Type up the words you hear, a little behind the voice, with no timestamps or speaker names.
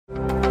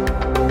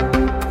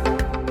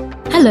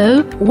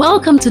Hello,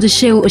 welcome to the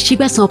Seun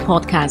Osigbesan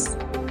Podcast.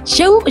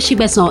 Seun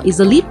Osigbesan is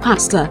the lead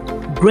pastor,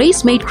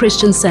 Grace Made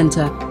Christian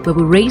Center, where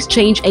we raise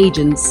change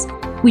agents.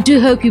 We do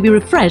hope you'll be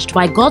refreshed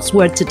by God's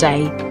word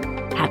today.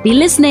 Happy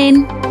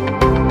listening.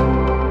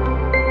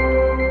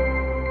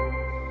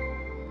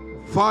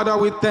 Father,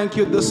 we thank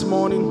you this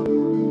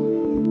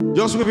morning.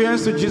 Just with your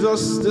hands to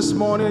Jesus this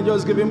morning,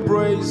 just give him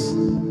praise.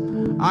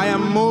 I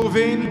am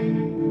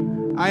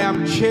moving. I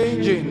am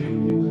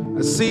changing.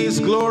 I see his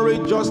glory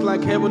just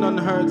like heaven and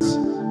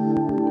earth.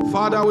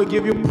 Father, we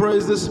give you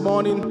praise this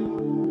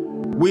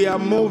morning. We are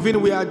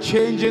moving. We are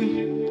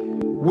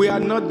changing. We are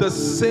not the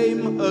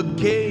same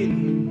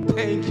again.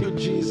 Thank you,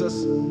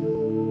 Jesus.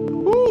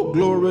 Ooh,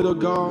 glory to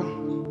God.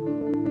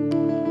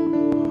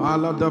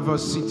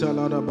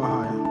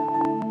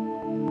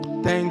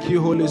 Thank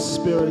you, Holy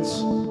Spirit.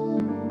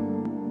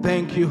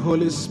 Thank you,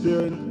 Holy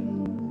Spirit.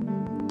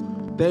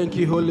 Thank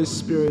you, Holy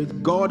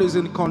Spirit. God is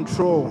in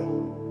control.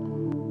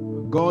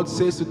 God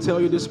says to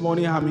tell you this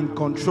morning, I'm in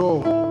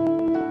control.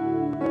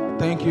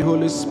 Thank you,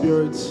 Holy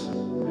Spirit.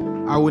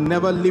 I will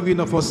never leave you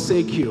nor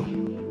forsake you.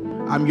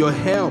 I'm your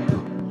help.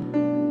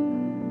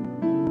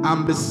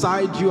 I'm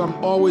beside you. I'm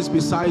always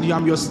beside you.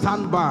 I'm your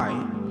standby,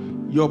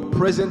 your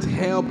present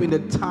help in the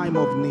time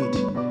of need.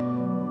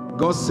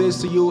 God says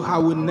to you, I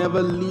will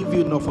never leave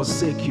you nor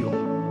forsake you.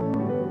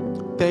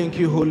 Thank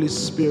you, Holy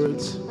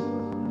Spirit.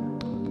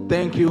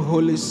 Thank you,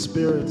 Holy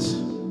Spirit.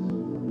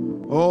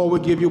 Oh, we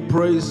give you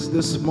praise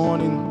this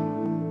morning.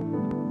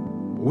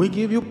 We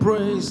give you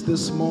praise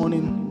this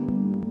morning.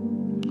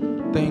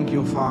 Thank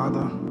you,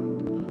 Father.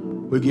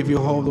 We give you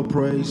all the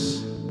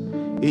praise.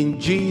 In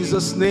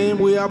Jesus' name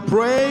we are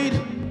prayed.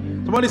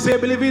 Somebody say,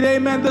 believe it,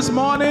 amen this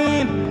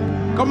morning.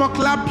 Come on,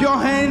 clap your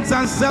hands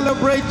and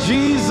celebrate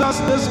Jesus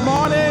this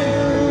morning.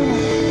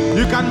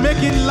 You can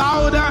make it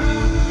louder.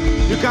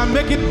 You can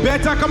make it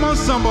better. Come on,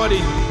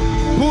 somebody.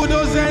 Put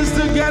those hands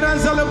together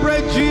and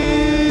celebrate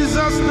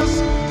Jesus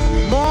this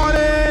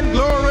morning.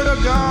 Glory to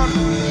God.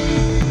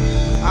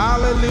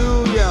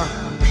 Hallelujah.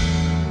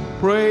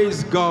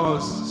 Praise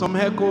God. Some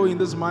echo in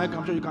this mic.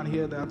 I'm sure you can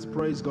hear that.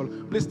 Praise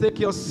God. Please take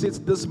your seats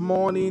this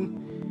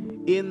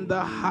morning in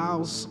the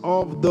house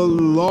of the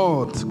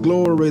Lord.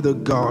 Glory to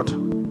God.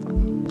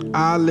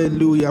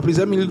 Hallelujah. Please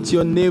let me look to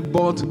your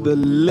neighbor to the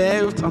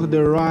left and to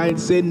the right.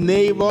 Say,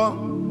 neighbor,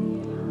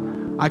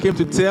 I came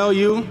to tell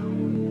you,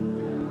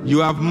 you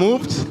have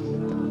moved.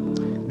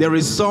 There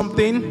is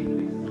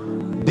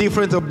something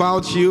different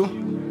about you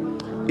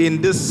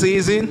in this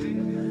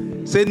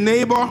season. Say,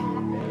 neighbor,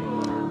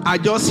 I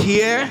just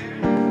hear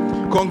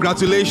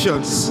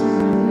congratulations.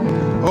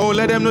 Oh,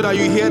 let them know that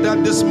you hear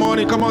that this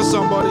morning. Come on,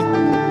 somebody.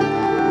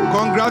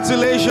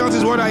 Congratulations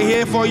is what I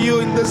hear for you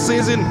in this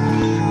season.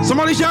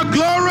 Somebody shout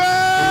glory!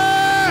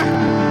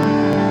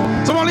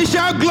 Somebody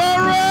shout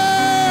glory!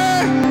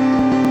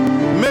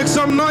 Make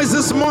some noise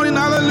this morning.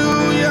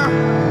 Hallelujah.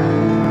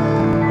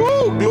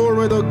 Woo,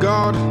 glory to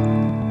God.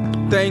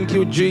 Thank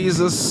you,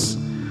 Jesus.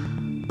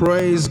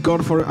 Praise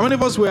God for it. How many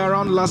of us were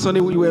around last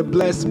Sunday? We were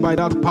blessed by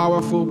that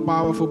powerful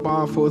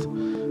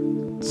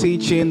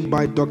teaching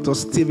by Dr.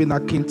 Stephen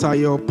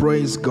Akintayo.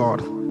 Praise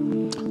God.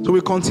 So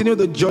we continue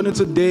the journey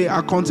today.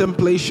 Our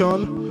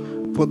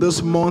contemplation for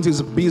this month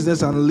is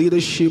business and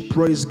leadership.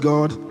 Praise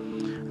God.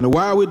 And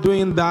while we're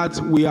doing that,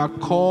 we are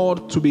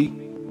called to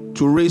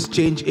raise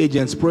change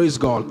agents. Praise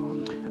God.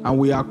 And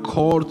we are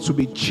called to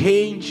be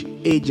change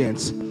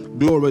agents.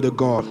 Glory to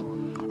God.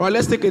 All right,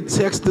 let's take a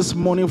text this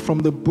morning from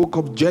the book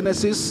of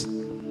Genesis.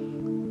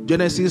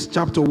 Genesis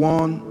chapter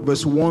 1,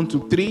 verse 1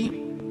 to 3.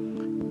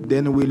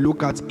 Then we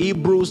look at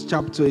Hebrews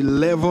chapter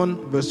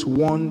 11, verse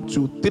 1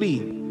 to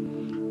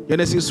 3.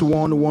 Genesis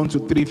 1, 1 to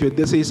 3. If you're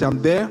there, say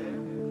I'm there.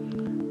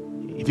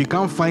 If you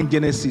can't find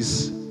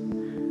Genesis,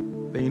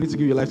 then you need to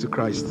give your life to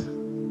Christ.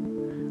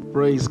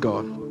 Praise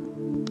God.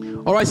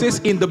 All right, it says,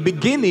 in the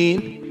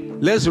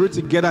beginning, let's read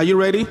together. Are you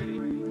ready?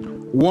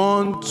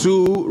 1,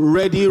 2,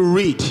 ready,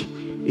 read.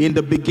 In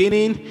the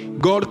beginning,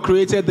 God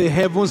created the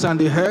heavens and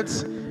the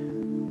earth.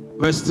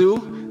 Verse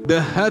 2,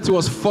 the earth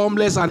was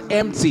formless and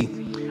empty,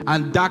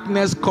 and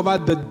darkness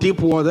covered the deep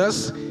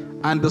waters,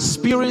 and the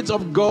Spirit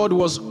of God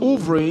was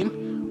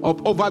hovering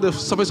up over the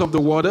surface of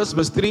the waters.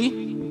 Verse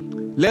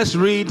 3, let's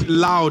read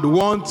loud.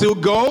 1, 2,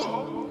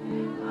 go.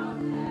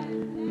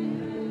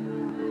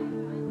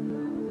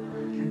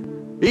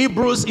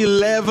 Hebrews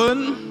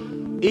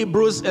 11,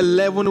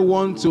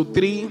 1 to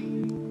 3.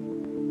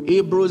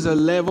 Hebrews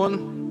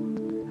 11.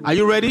 Are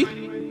you ready?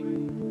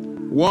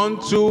 1,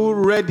 2,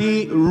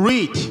 ready,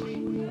 read.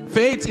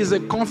 Faith is a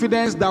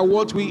confidence that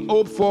what we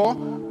hope for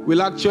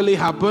will actually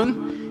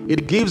happen.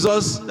 It gives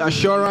us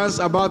assurance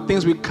about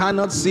things we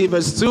cannot see.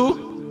 Verse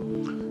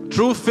 2.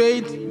 Through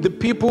faith, the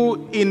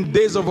people in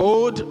days of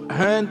old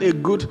earned a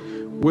good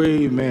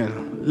way.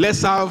 Amen.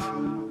 Let's have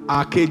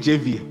our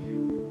KJV.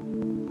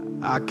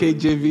 Our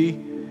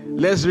KJV.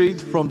 Let's read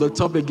from the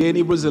top again.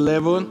 Hebrews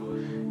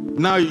 11.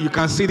 Now you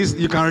can see this.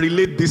 You can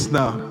relate this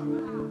now.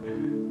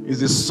 It's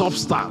the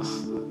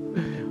substance.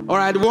 All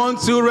right, 1,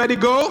 2, ready,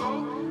 go.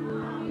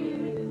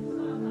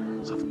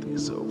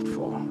 things hoped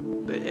for,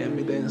 the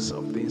evidence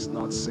of things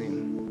not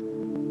seen.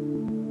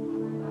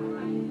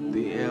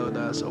 The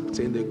elders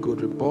obtained a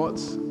good report.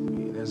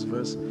 Next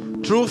verse.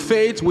 Through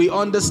faith, we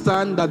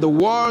understand that the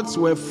worlds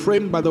were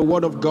framed by the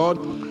word of God,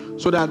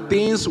 so that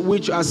things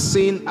which are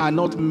seen are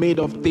not made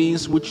of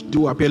things which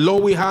do appear.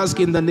 Lord, we ask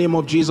in the name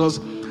of Jesus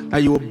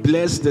that you will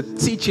bless the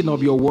teaching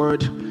of your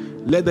word.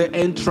 Let the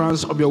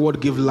entrance of your word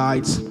give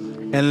light,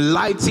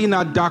 enlighten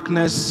our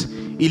darkness,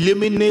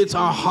 illuminate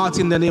our heart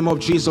in the name of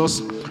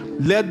Jesus.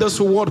 Let this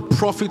word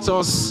profit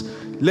us.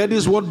 Let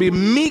this word be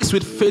mixed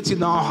with faith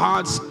in our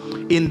hearts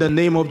in the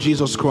name of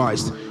Jesus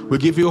Christ. We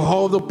give you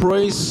all the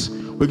praise.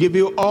 We give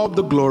you all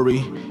the glory.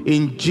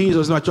 In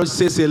Jesus' name, our church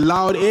says a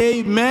loud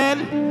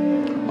amen.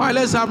 All right,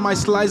 let's have my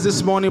slides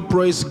this morning.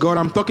 Praise God.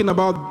 I'm talking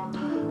about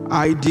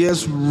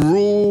ideas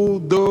rule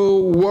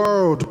the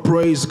world.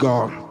 Praise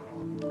God.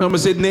 Remember,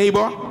 say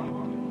neighbor.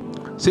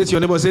 Say to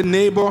your neighbor, say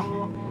neighbor.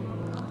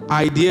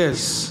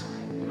 Ideas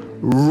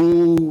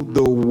rule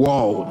the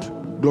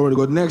world. Glory to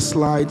God. Next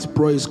slide.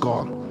 Praise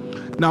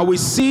God. Now we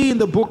see in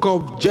the book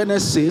of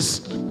Genesis,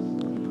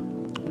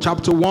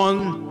 chapter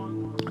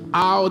 1,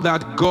 how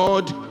that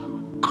God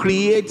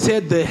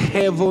created the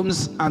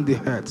heavens and the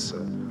earth.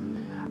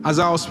 As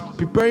I was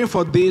preparing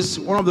for this,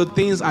 one of the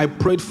things I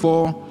prayed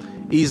for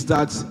is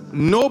that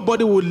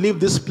nobody will leave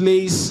this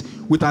place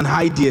with an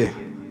idea.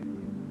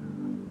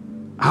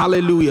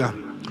 Hallelujah.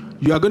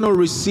 You are going to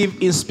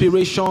receive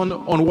inspiration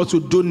on what to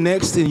do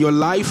next in your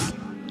life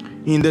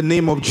in the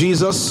name of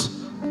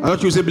Jesus. I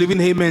thought you say believing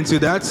amen to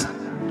that.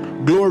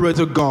 Glory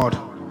to God.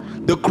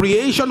 The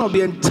creation of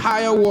the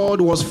entire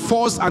world was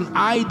first an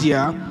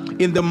idea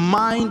in the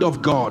mind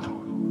of God.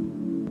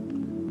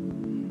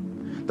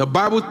 The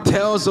Bible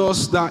tells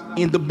us that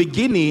in the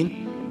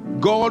beginning,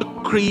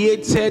 God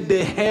created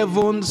the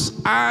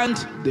heavens and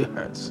the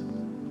earth.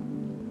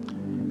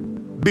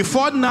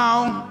 Before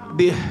now,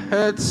 the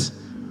earth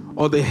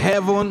or the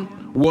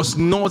heaven was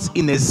not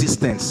in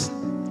existence.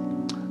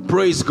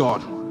 Praise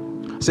God.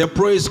 Say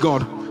praise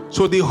God.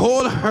 So the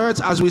whole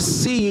earth as we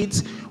see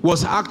it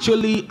was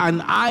actually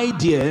an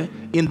idea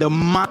in the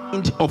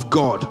mind of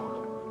God.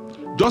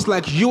 Just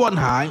like you and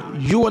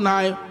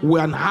I were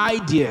an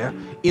idea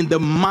in the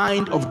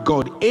mind of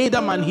God.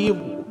 Adam and Eve,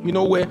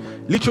 were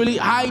literally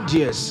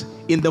ideas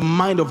in the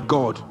mind of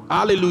God.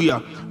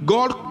 Hallelujah.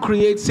 God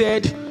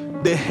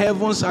created the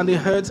heavens and the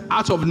earth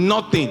out of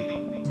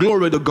nothing.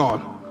 Glory to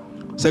God.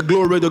 Say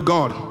glory to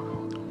God.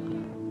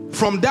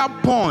 From that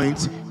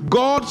point,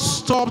 God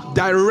stopped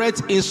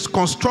direct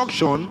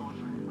construction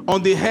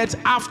on the earth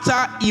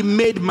after he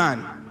made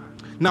man.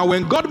 Now,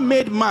 when God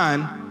made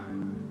man,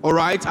 all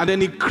right, and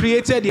then he had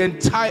created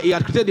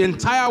the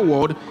entire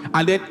world,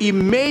 and then he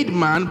made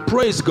man.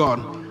 Praise God.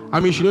 I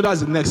mean, you know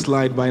that's the next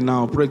slide by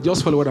now.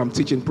 Just follow what I'm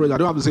teaching. Praise. I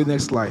don't have to say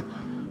next slide.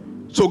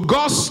 So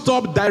God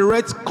stopped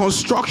direct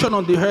construction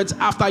on the earth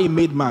after he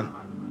made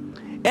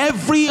man.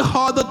 Every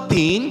other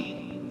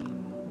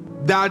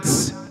thing that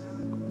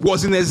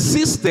was in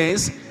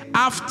existence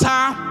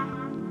after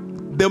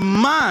the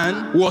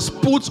man was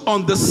put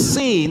on the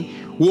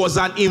scene was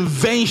an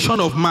invention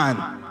of man.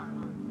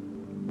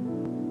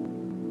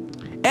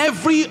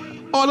 Every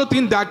other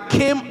thing that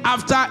came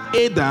after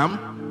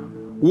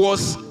Adam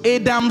was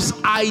Adam's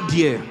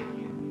idea,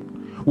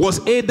 was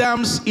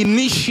Adam's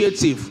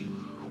initiative,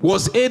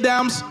 was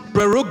Adam's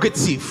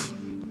prerogative.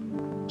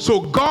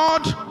 So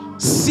God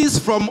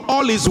ceased from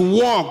all his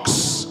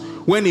works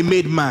when he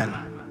made man.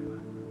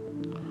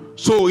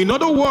 So in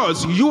other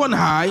words, you and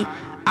I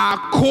are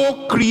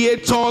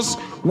co-creators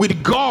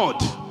with God.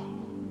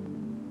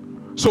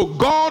 So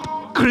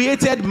God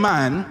created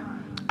man,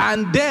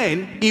 and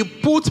then he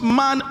put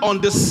man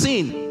on the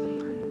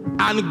scene.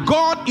 And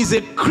God is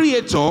a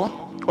creator,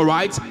 all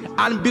right?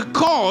 And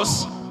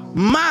because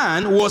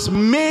man was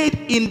made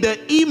in the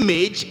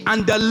image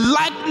and the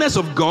likeness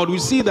of God, we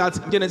see that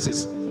in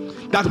Genesis,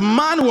 that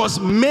man was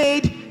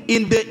made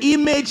in the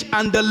image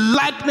and the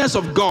likeness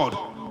of God.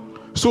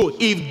 So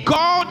if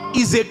God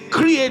is a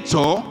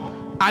creator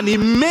and he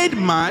made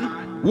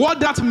man, what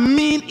that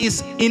means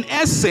is, in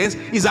essence,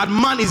 is that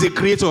man is a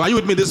creator. Are you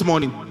with me this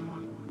morning?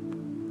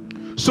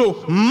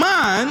 So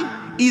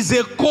man is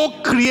a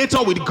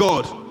co-creator with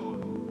God.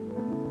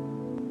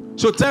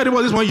 So tell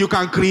everybody this one, you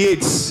can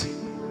create.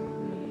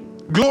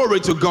 Glory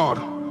to God.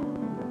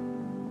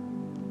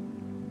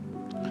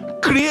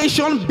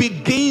 Creation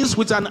begins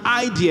with an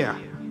idea.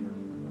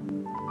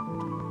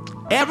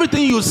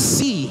 Everything you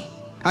see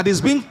that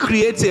is being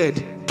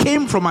created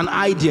came from an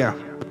idea.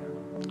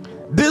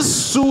 This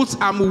suit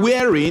I'm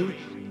wearing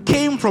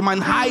came from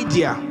an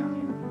idea.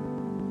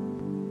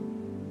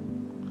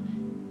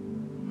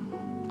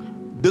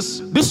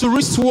 This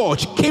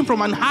wristwatch came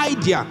from an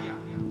idea.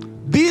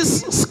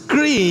 This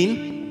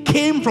screen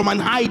came from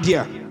an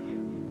idea.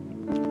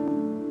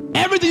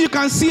 Everything you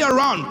can see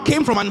around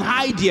came from an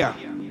idea.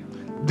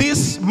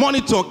 This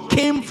monitor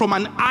came from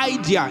an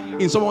idea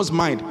in someone's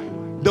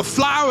mind. The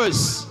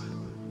flowers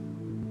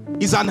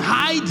is an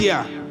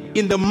idea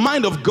in the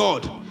mind of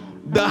God.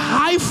 The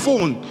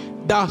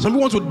iPhone that some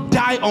people want to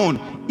die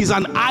on is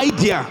an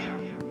idea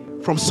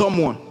from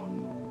someone.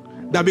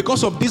 That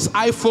because of this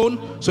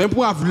iPhone, some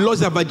people have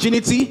lost their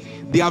virginity,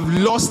 they have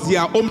lost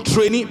their home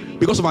training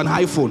because of an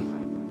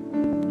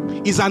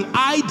iPhone. It's an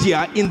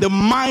idea in the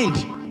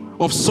mind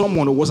of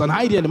someone. It was an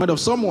idea in the mind of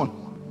someone.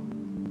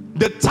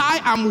 The tie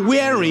I'm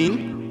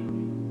wearing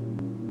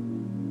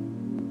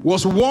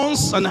was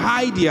once an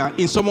idea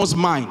in someone's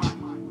mind.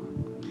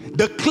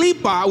 The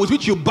clipper with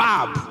which you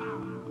barb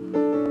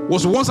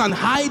was once an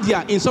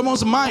idea in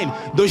someone's mind.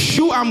 The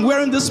shoe I'm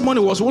wearing this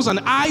morning was once an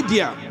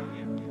idea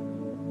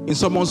in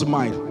someone's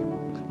mind.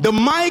 The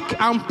mic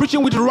I'm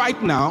preaching with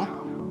right now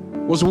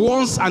was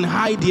once an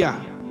idea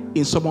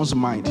in someone's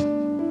mind.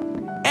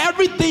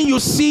 Everything you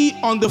see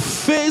on the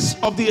face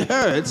of the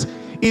earth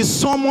is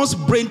someone's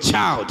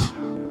brainchild.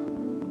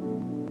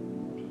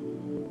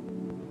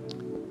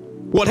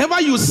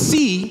 Whatever you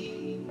see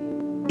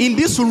in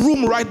this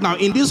room right now,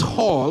 in this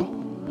hall,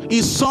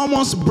 is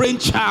someone's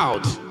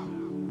brainchild.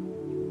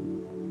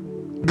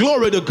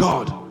 Glory to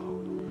God.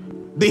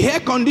 The air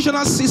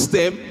conditioner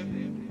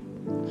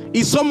system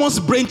is someone's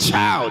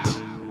brainchild.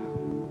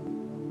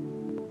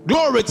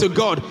 Glory to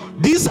God.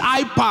 This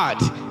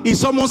iPad is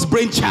someone's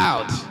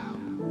brainchild.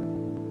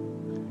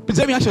 Please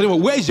let me ask you,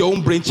 where is your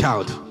own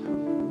brainchild?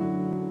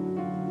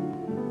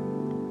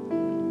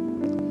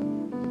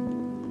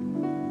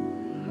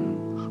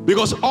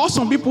 Because all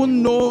some people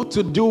know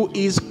to do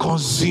is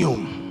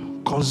consumption.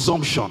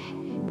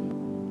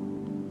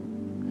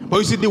 But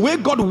you see, the way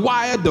God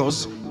wired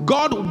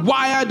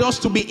us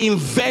to be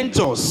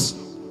inventors.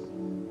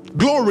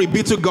 Glory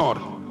be to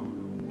God.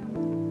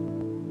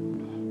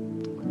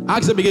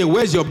 Ask them again,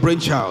 where's your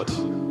brainchild?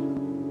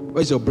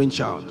 Where's your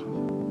brainchild?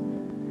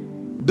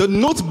 The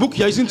notebook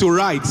you're using to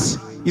write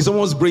is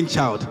someone's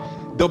brainchild.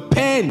 The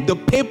pen, the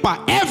paper,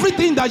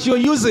 everything that you're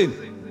using.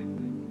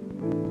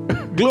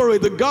 Glory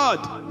to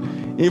God.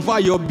 In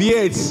fact, your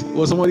beard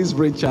was somebody's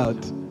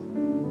brainchild.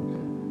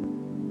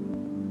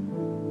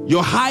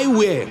 Your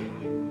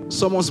eyewear,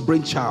 someone's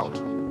brainchild.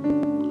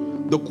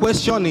 The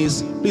question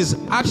is, please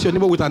ask your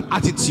neighbor with an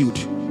attitude,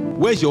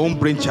 where's your own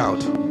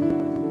brainchild?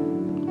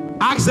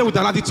 Ask them with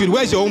an attitude,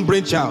 where's your own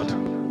brainchild?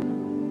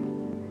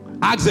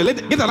 Ask them,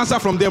 get an answer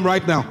from them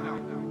right now.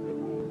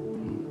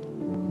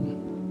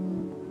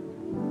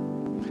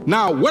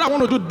 Now, what I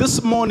want to do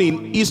this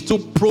morning is to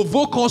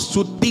provoke us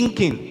to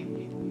thinking.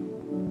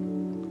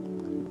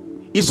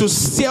 Is to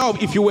stay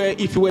up. If you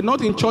were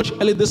not in church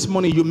early this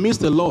morning, you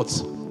missed a lot.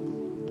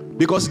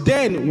 Because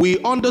then we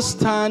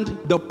understand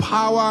the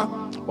power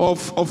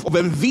of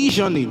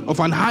envisioning, of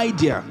an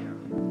idea.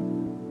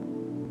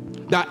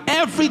 That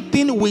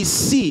everything we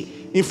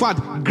see, in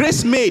fact,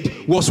 Grace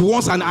Made was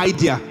once an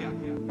idea.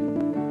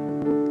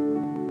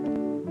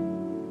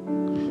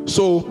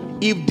 So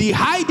if the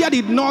idea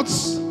did not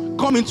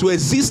come into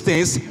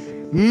existence,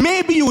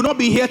 maybe you will not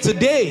be here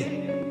today.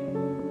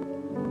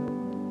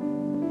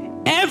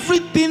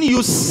 Everything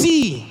you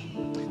see,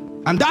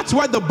 and that's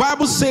why the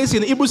Bible says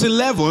in Hebrews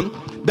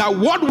 11 that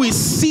what we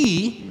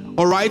see,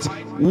 all right,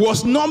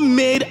 was not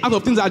made out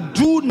of things that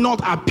do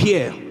not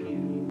appear.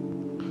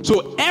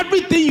 So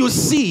everything you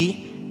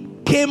see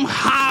came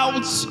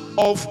out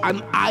of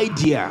an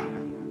idea.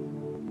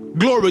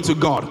 Glory to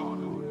God.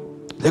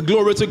 The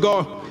glory to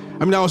God.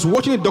 I mean, I was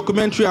watching a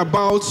documentary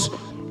about,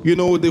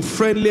 the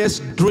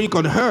friendliest drink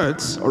on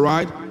earth, all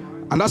right,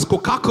 and that's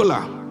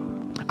Coca-Cola.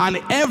 And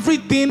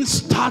everything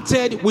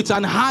started with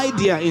an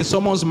idea in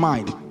someone's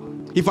mind.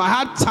 If I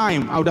had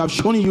time, I would have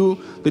shown you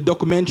the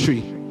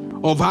documentary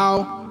of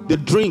how the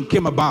drink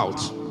came about.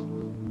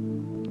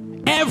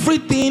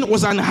 Everything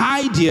was an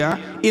idea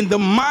in the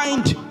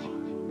mind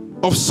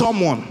of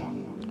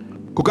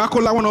someone.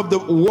 Coca-Cola, one of the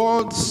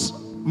world's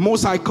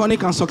most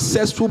iconic and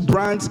successful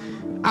brands,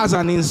 has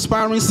an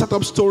inspiring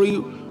startup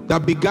story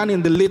that began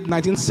in the late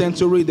 19th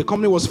century. The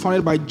company was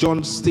founded by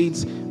John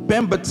States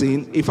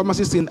Pemberton, a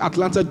pharmacist in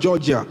Atlanta,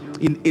 Georgia,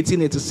 in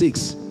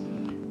 1886.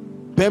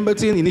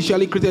 Pemberton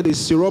initially created a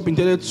syrup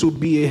intended to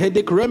be a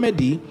headache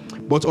remedy,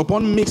 but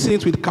upon mixing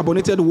it with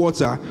carbonated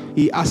water,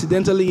 he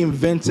accidentally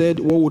invented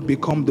what would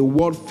become the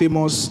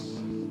world-famous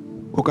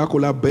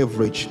Coca-Cola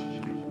beverage.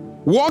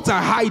 What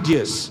are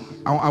ideas?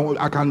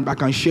 I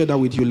can share that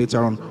with you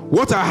later on.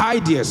 What are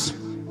ideas?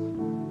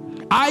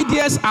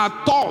 Ideas are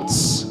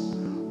thoughts,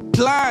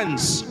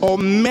 plans, or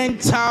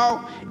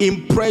mental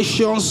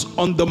impressions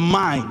on the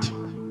mind.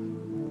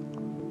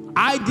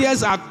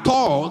 Ideas are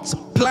thoughts,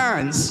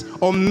 plans,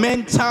 or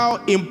mental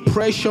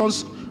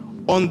impressions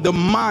on the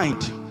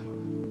mind.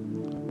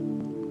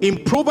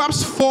 In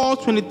Proverbs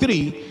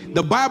 4:23,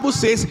 the Bible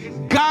says,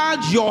 guard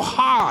your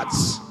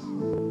hearts,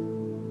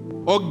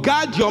 or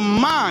guard your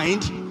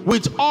mind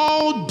with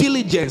all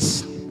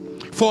diligence,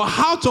 for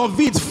out of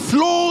it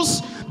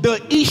flows the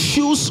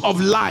issues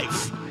of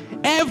life.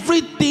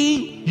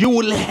 Everything you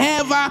will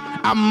ever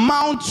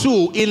amount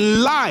to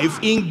in life,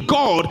 in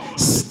God,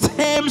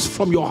 stems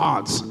from your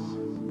heart.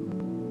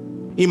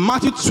 In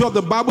Matthew 12,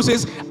 the Bible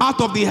says,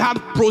 out of the heart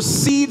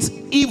proceeds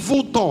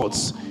evil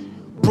thoughts,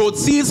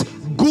 proceeds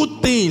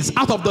good things,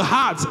 out of the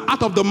heart,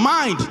 out of the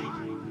mind.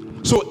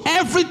 So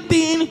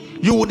everything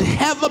you would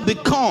ever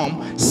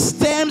become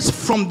stems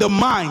from the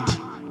mind.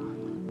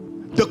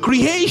 The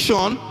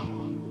creation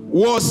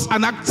was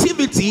an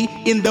activity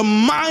in the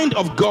mind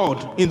of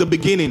God in the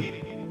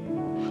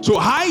beginning. So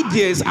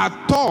ideas are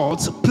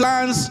thoughts,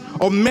 plans,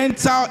 or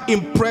mental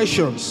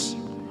impressions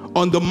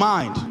on the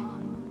mind.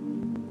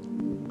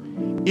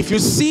 If you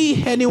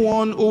see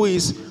anyone who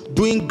is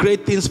doing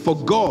great things for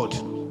God,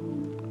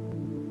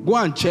 go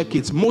and check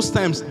it. Most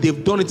times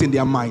they've done it in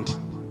their mind.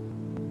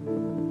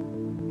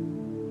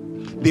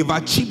 They've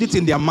achieved it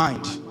in their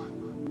mind.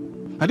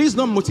 And this is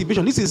not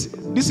motivation. This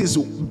is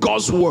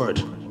God's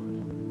word.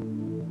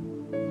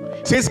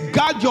 It says,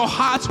 guard your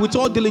heart with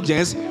all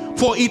diligence,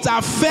 for it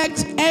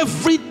affects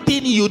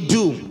everything you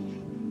do.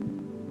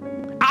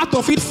 Out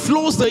of it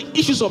flows the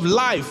issues of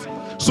life.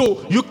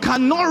 So you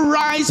cannot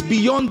rise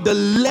beyond the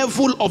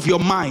level of your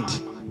mind.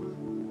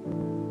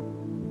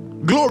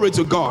 Glory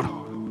to God.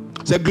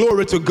 Say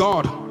glory to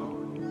God.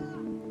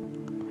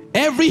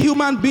 Every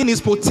human being is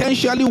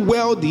potentially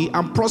wealthy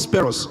and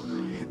prosperous.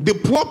 The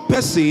poor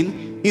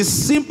person is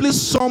simply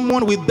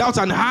someone without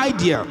an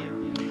idea,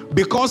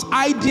 because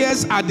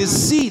ideas are the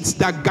seeds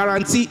that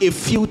guarantee a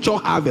future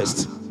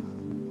harvest.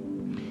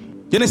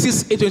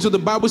 Genesis 8:22, the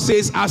Bible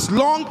says, as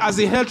long as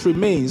the earth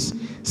remains,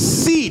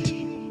 seed,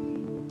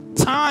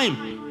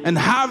 time, and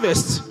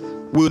harvest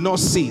will not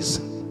cease.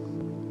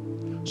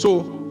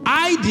 So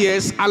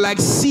ideas are like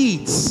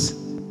seeds.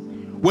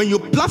 When you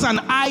plant an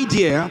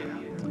idea,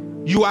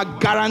 you are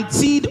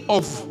guaranteed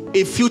of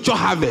a future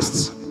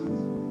harvest.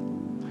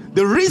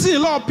 The reason a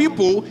lot of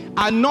people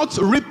are not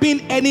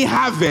reaping any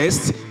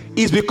harvest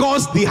is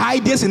because the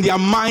ideas in their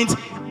minds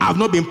have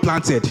not been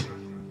planted.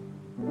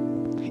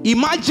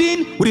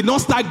 Imagine we did not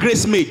start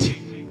Grace Made,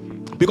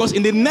 because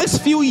in the next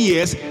few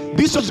years,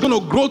 this church is going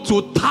to grow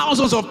to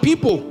thousands of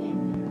people,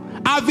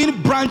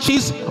 having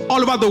branches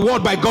all over the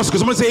world by God's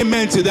grace. Someone say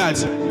amen to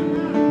that.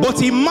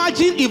 But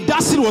imagine if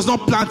that seed was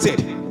not planted.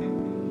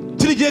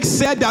 TJ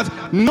said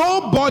that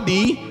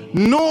nobody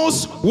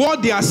knows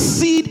what their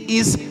seed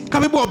is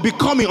capable of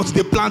becoming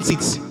until they plant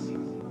it.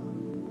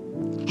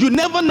 You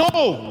never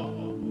know.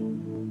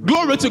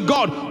 Glory to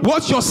God.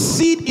 What your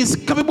seed is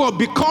capable of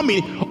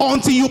becoming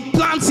until you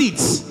plant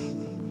it.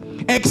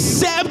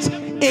 Except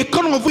a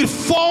kernel of wheat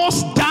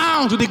falls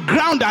down to the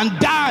ground and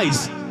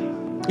dies,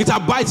 it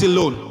abides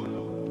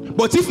alone.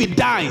 But if it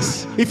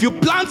dies, if you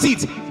plant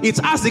it, it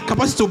has the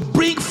capacity to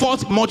bring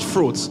forth much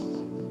fruit.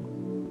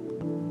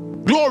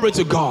 Glory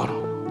to God.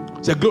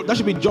 So that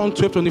should be John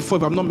 12:24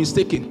 if I'm not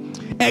mistaken.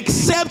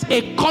 Except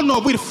a kernel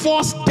of wheat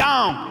falls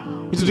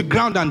down into the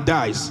ground and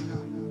dies.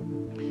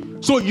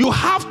 So you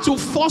have to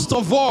first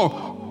of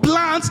all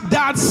plant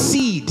that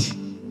seed.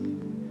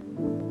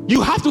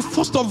 You have to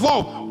first of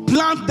all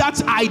plant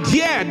that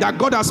idea that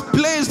God has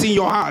placed in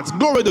your heart.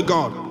 Glory to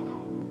God.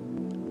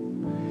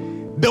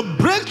 The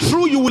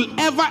breakthrough you will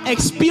ever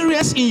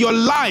experience in your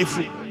life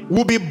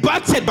will be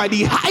birthed by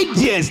the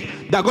ideas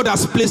that God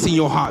has placed in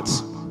your heart.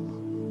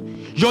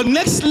 Your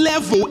next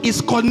level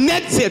is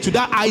connected to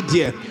that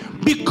idea,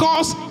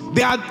 because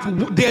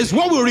there's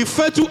what we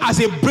refer to as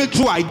a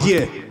breakthrough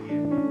idea.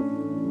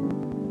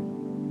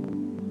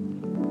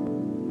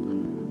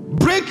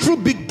 Breakthrough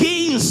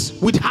begins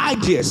with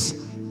ideas.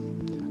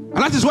 And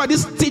that is why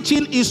this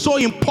teaching is so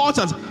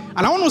important. And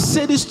I want to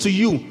say this to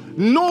you.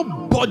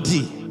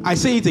 Nobody, I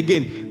say it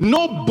again,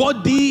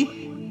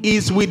 nobody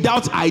is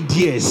without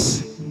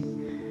ideas.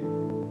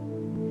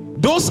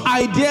 Those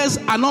ideas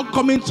are not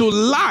coming to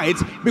light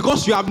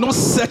because you have not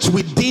searched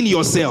within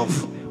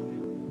yourself.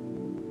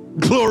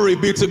 Glory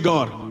be to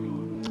God.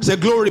 Say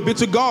glory be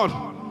to God.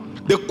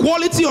 The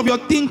quality of your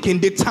thinking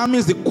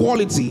determines the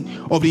quality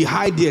of the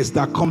ideas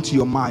that come to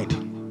your mind.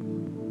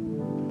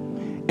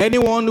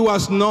 Anyone who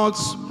has not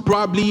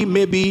probably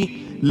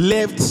maybe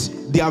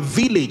left their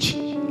village,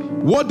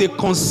 what they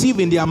conceive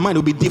in their mind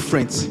will be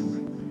different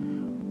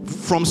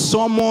from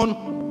someone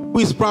who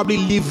is probably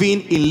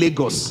living in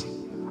Lagos.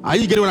 Are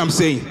you getting what I'm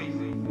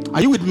saying?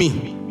 Are you with me?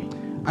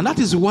 And that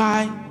is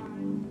why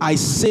I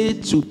say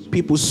to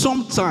people,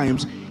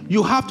 sometimes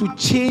you have to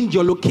change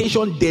your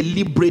location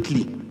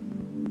deliberately.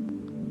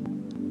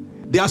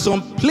 There are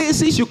some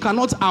places you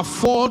cannot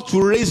afford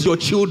to raise your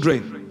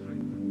children.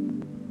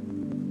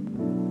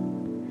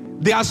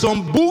 There are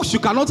some books you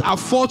cannot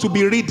afford to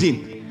be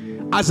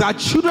reading. As our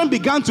children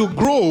began to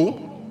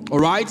grow, all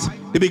right,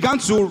 they began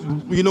to,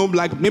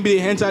 like maybe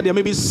they entered there,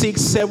 maybe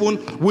 6,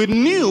 7. We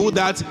knew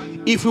that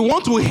if we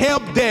want to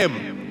help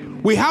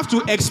them, we have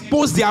to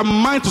expose their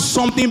mind to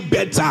something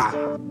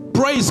better.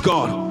 Praise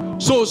God.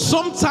 So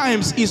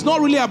sometimes it's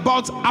not really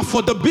about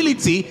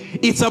affordability,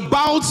 it's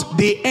about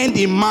the end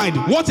in mind.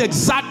 What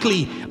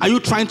exactly are you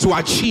trying to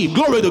achieve?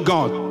 Glory to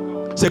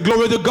God. Say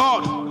glory to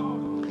God.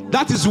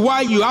 That is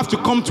why you have to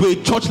come to a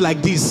church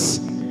like this.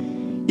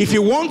 If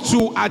you want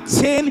to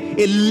attain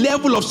a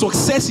level of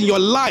success in your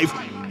life,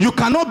 you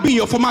cannot be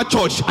your former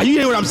church. Are you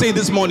hearing what I'm saying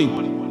this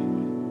morning?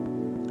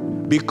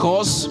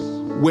 Because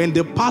when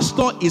the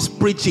pastor is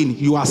preaching,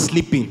 you are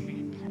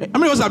sleeping. How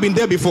many of us have been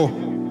there before?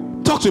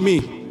 Talk to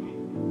me.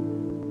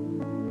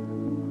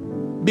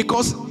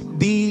 Because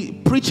the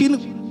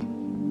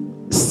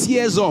preaching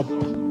sears up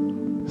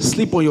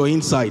sleep on your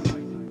inside.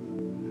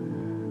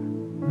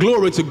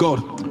 Glory to God.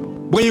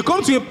 When you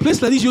come to a place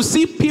like this, you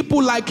see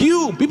people like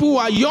you, people who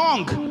are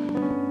young.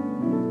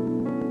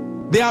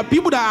 There are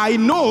people that I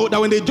know that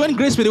when they joined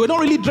Grace Faith, they were not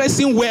really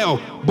dressing well,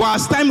 but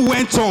as time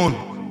went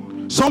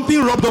on,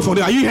 something rubbed off on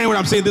them. Are you hearing what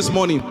I'm saying this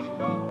morning?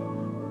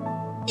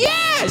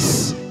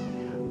 Yes,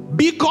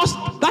 because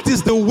that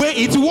is the way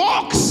it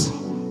works.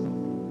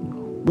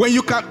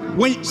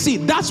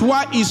 That's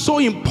why it's so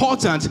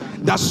important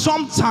that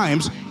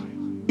sometimes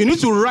you need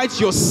to write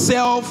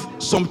yourself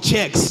some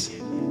checks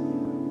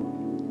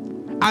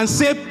and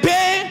say,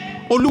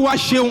 pay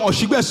Seun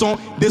Osigbesan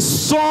the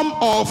sum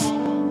of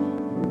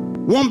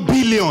 1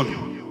 billion.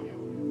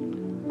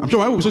 I'm sure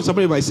my wife will be so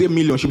disappointed if I say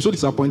million. She'll be so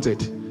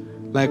disappointed.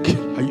 Like,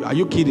 are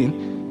you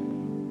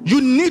kidding?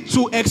 You need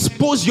to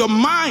expose your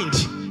mind.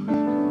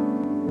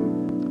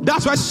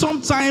 That's why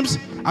sometimes,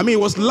 it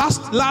was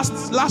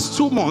last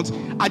 2 months,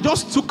 I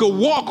just took a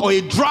walk or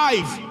a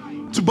drive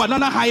to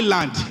Banana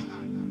Highland.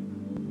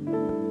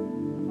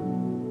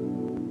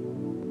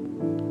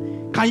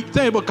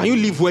 Can you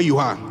live where you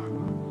are?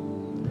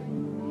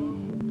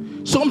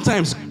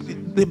 Sometimes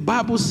the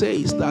Bible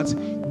says that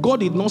God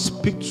did not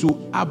speak to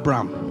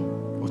Abraham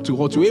or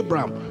to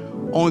Abraham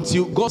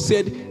until God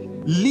said,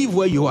 live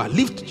where you are.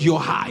 Lift your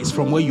eyes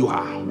from where you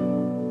are.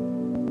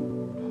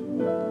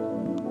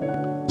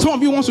 Some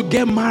of you want to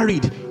get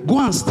married. Go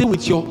and stay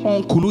with your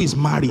uncle who is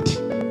married.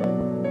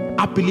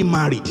 Happily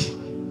married.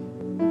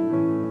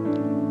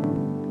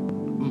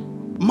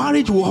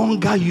 Marriage will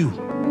hunger you.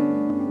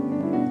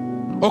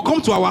 Or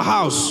come to our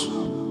house.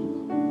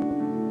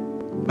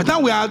 But now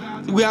we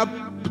are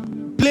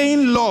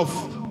playing love.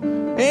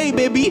 Hey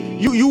baby,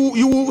 you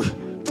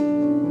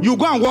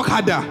go and work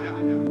harder.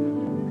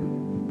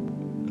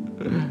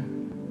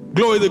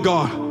 Glory to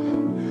God.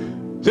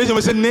 So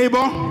somebody say,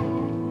 neighbor,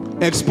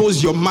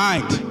 expose your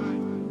mind.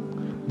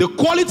 The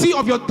quality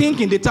of your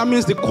thinking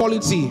determines the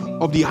quality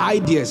of the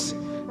ideas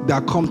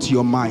that come to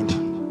your mind.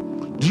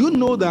 Do you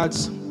know that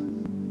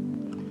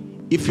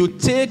if you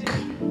take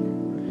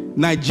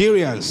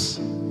Nigerians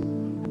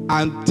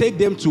and take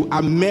them to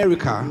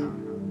America,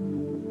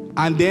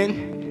 and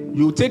then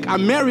you take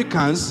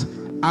Americans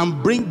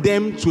and bring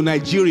them to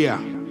Nigeria,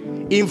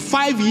 in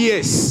 5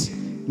 years,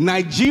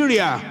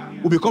 Nigeria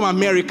will become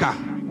America,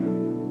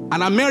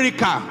 and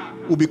America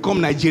will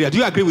become Nigeria. Do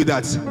you agree with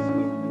that?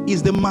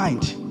 It's the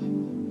mind.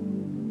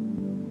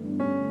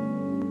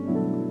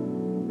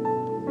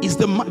 It's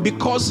the mind,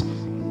 because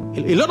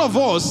a lot of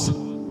us,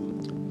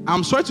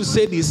 I'm sorry to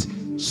say this,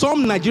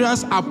 some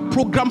Nigerians are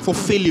programmed for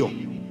failure.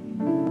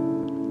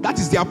 That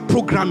is their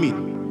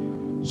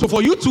programming. So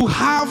for you to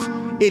have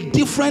a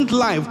different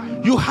life,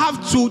 you have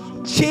to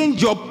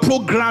change your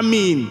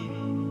programming.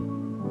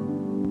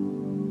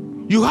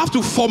 You have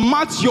to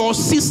format your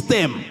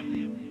system.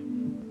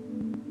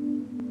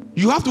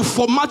 You have to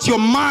format your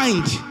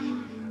mind.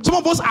 Some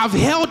of us have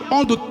held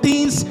on to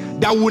things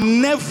that will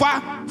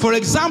never, for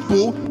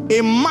example, a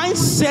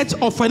mindset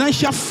of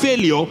financial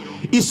failure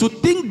is to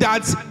think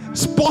that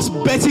sports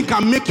betting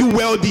can make you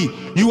wealthy.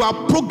 You are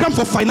programmed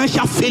for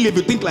financial failure if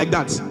you think like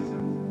that.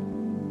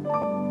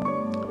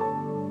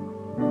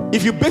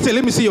 If you bet,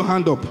 let me see your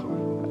hand up.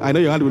 I know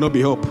your hand will not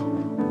be up.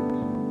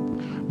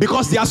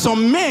 Because there are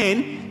some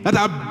men that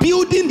are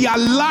building their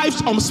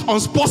lives on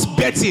sports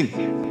betting.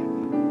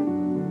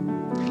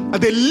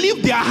 And they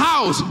leave their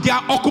house, their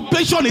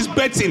occupation is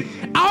betting.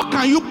 How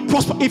can you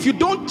prosper? If you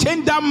don't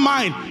change that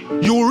mind,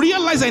 you will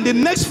realize that in the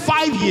next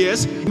 5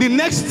 years, in the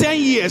next 10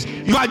 years,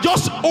 you are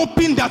just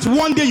hoping that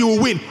one day you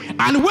will win.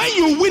 And when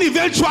you win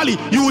eventually,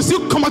 you will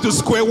still come back to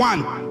square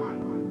one.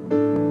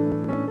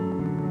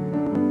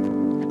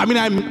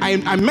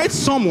 I met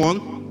someone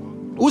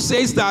who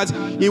says that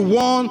he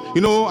won,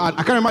 I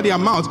can't remember the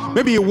amount.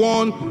 Maybe he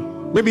won,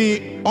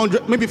 maybe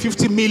 100, maybe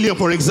 50 million,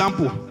 for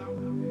example.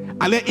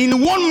 And then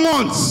in 1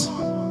 month,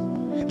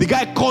 the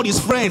guy called his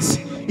friends.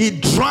 He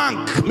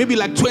drank maybe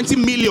like 20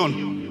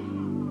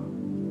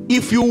 million.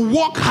 If you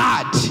work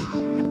hard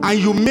and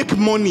you make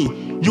money,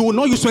 you will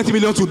not use 20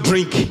 million to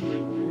drink.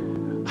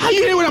 Are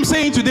you hearing what I'm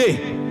saying today?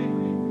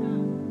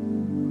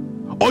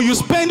 Or you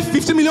spend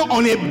 50 million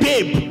on a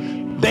babe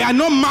they are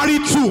not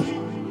married to.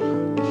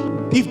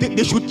 If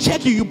they should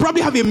check you, you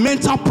probably have a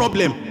mental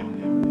problem.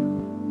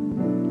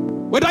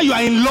 Whether you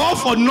are in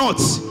love or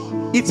not,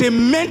 it's a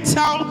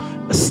mental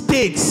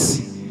state.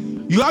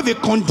 You have a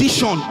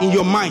condition in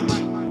your mind.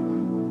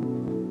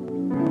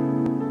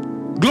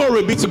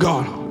 Glory be to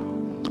God.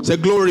 Say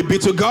glory be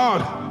to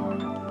God.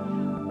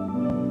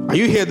 Are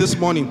you here this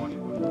morning?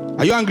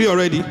 Are you angry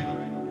already?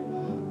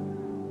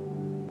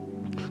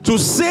 To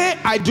say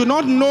I do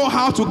not know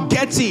how to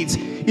get it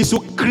is to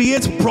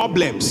create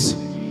problems.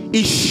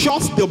 It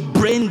shuts the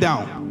brain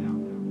down.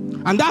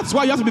 And that's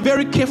why you have to be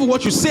very careful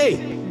what you say.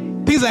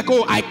 Things like,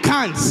 oh, I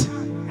can't,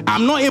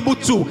 I'm not able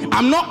to,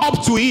 I'm not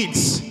up to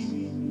it.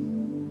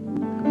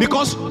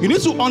 Because you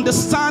need to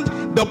understand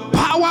the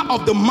power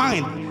of the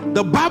mind.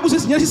 The Bible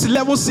says in Genesis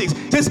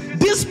 11:6, says,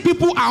 these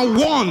people are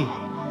one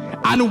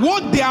And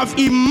what they have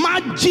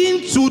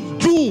imagined to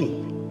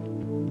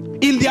do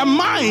in their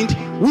mind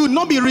will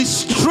not be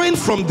restrained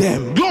from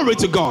them. Glory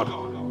to God.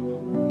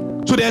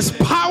 So there's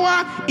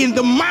power in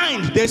the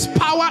mind. There's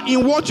power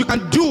in what you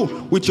can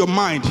do with your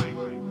mind.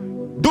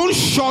 Don't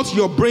shut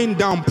your brain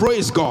down.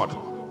 Praise God.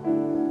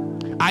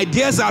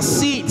 Ideas are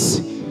seeds.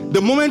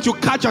 The moment you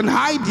catch an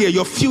idea,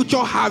 your future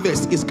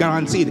harvest is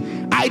guaranteed.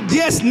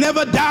 Ideas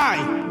never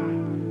die.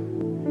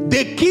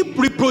 They keep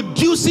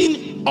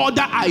reproducing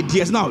other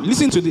ideas. Now,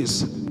 listen to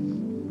this.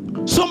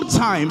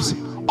 Sometimes,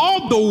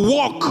 all the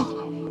work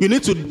you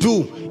need to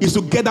do is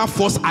to get that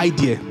first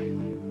idea.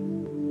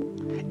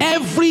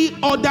 Every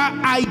other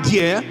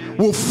idea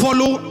will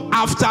follow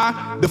after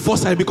the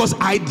first idea, because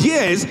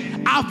ideas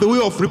have the way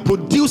of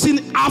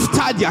reproducing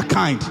after their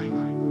kind.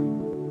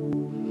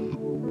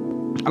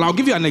 And I'll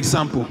give you an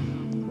example.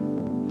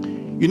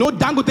 You know,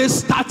 Dangote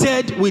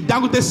started with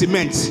Dangote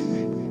Cement.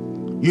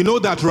 You know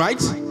that,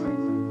 right?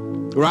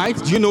 Right?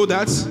 Do you know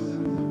that?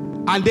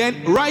 And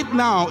then right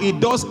now, it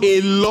does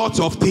a lot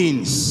of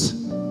things.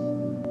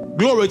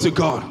 Glory to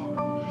God.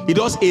 It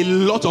does a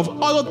lot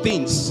of other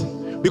things,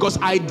 because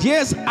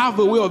ideas have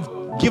a way of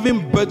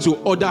giving birth to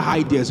other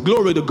ideas.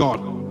 Glory to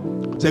God.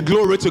 Say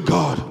glory to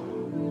God.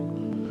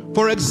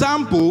 For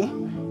example,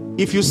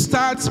 if you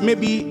start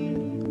maybe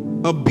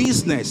a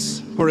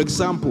business, for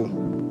example,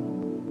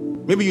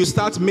 maybe you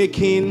start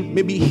making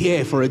maybe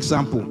hair, for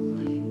example,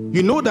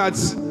 you know that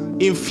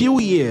in few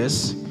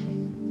years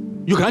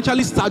you can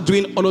actually start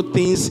doing other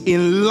things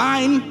in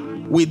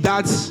line with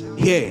that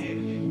hair.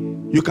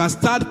 You can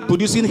start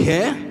producing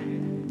hair.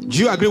 Do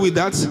you agree with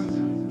that?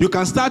 You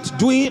can start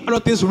doing other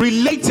things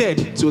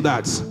related to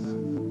that.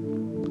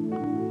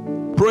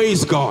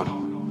 Praise God.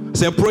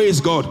 Say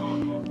praise God.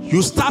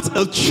 You start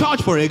a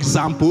church, for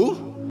example,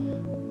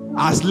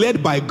 as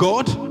led by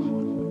God.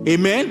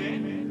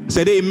 Amen.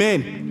 Said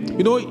amen.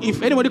 You know,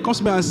 if anybody comes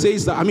to me and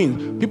says that,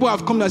 people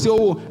have come and say,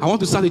 oh, I want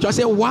to start a church. I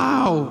say,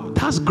 wow,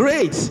 that's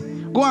great.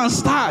 Go and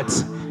start.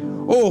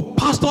 Oh,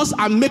 pastors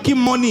are making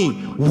money.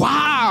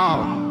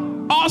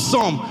 Wow.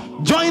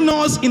 Awesome. Join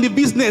us in the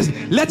business.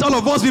 Let all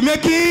of us be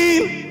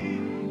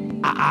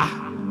making.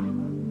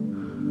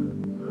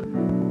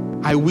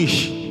 I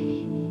wish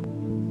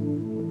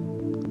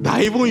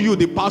that even you,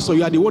 the pastor,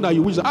 you are the one that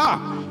you wish.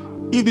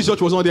 If this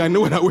church was not there, I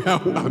know where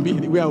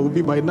I would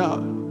be by now.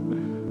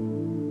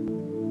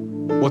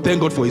 But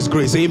thank God for His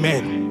grace.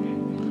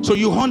 Amen. So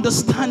you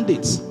understand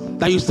it,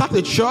 that you start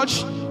a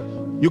church,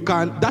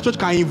 that church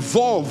can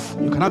evolve.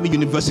 You can have a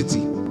university.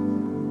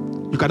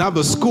 You can have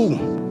a school.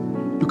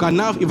 You can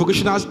have a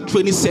vocational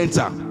training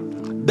center.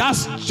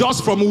 That's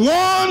just from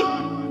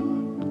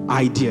one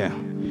idea.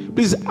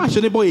 Please ask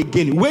your neighbor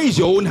again, where is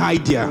your own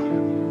idea?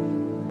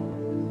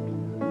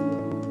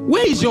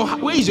 Where is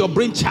your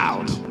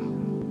brainchild?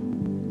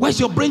 Where's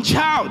your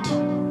brainchild?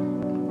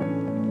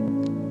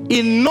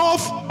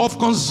 Enough of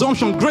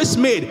consumption. Grace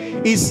made.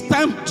 It's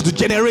time to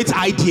generate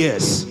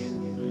ideas.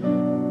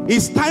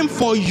 It's time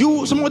for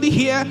you, somebody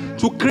here,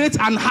 to create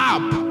an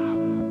harp,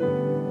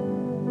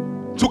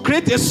 to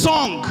create a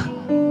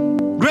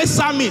song. Great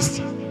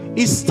psalmist.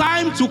 It's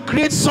time to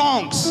create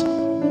songs.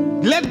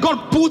 Let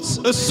God put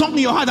a song in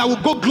your heart that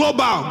will go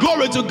global.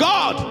 Glory to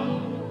God.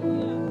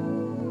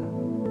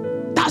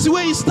 That's the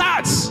way it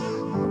starts.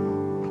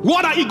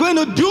 What are you going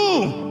to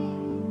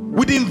do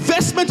with the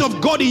investment of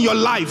God in your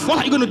life? What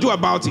are you going to do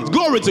about it?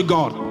 Glory to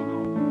God.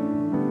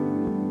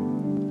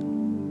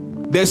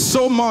 There's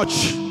so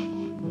much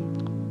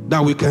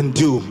that we can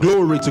do.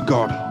 Glory to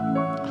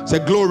God. Say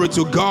glory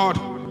to God.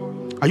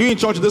 Are you in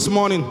church this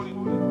morning?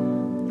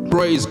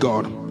 Praise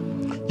God.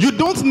 You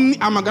don't need,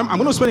 I'm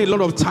going to spend a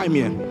lot of time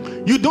here.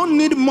 You don't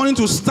need money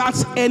to start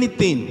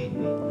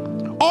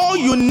anything. All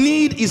you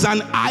need is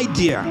an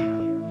idea.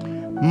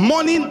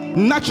 Money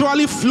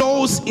naturally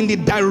flows in the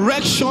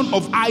direction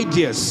of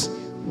ideas.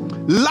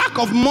 Lack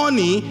of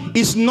money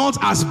is not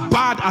as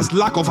bad as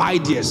lack of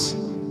ideas.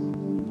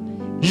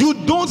 You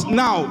don't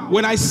now,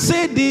 when I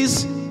say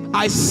this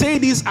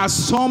as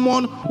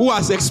someone who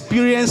has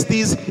experienced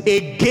this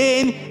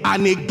again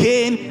and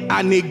again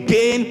and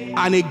again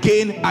and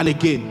again and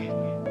again.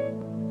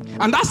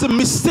 And that's a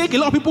mistake a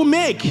lot of people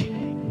make.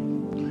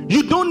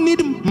 You don't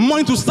need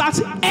money to start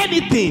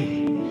anything.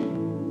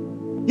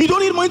 You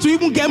don't need money to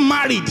even get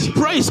married.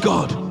 Praise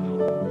God.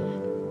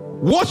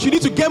 What you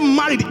need to get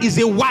married is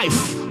a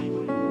wife.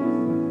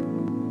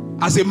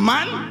 As a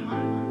man,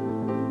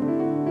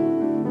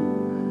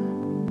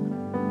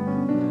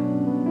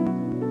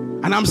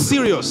 and I'm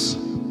serious.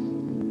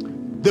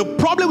 The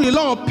problem with a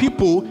lot of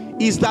people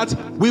is that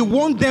we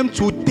want them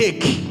to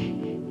take.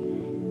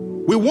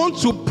 We want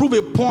to prove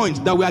a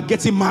point that we are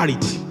getting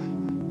married.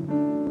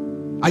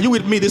 Are you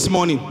with me this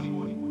morning?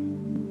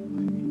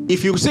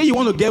 If you say you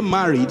want to get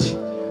married,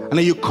 and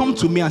then you come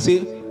to me and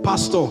say,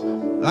 Pastor,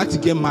 I'd like to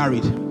get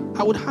married,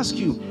 I would ask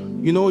you,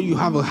 you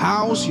have a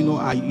house, you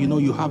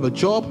have a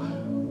job.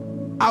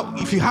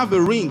 If you have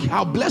a ring,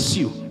 I'll bless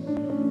you.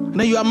 And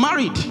then you are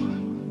married.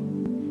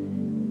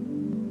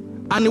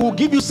 And it will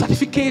give you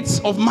certificates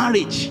of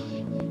marriage.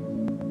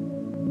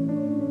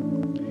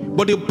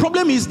 But the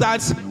problem is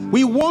that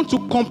we want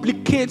to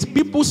complicate.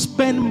 People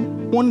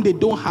spend money they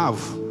don't have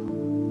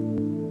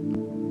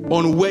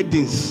on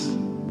weddings.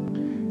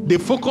 They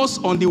focus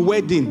on the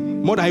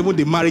wedding more than even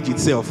the marriage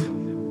itself.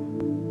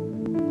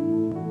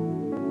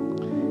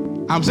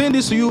 I'm saying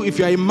this to you. If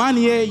you're a man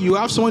here, you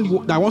have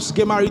someone that wants to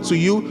get married to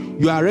you,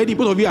 you are ready,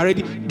 both of you are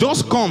ready,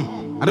 just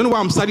come. I don't know why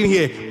I'm starting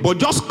here, but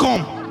just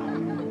come.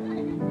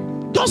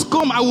 Just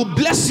come, I will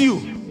bless you.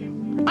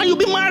 And you'll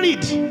be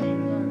married.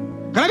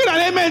 Can I get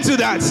an amen to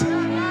that?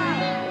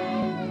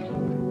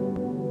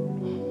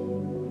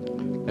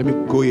 Let me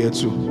go here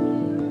too.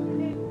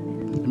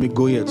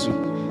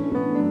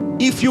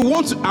 If you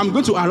want to, I'm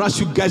going to harass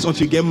you guys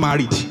until you get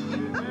married.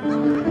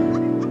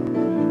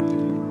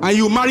 And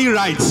you marry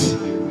right.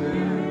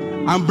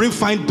 And bring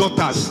fine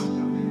daughters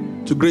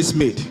to Grace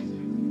Maid.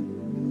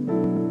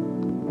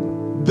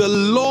 The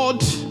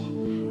Lord,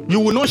 you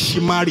will not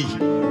marry.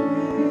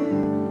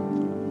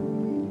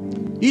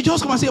 You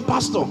just come and say,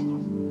 Pastor,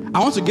 I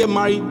want to get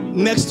married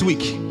next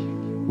week.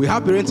 We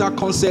have parental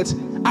consent.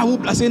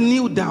 I say,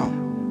 kneel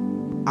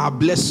down. I'll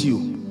bless you.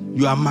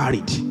 You are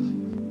married.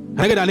 Can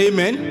I get an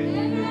amen?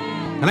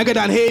 Can I get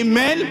an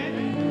amen?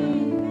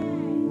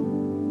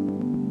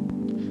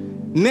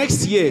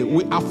 Next year,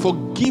 I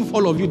forgive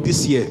all of you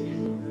this year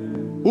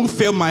who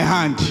failed my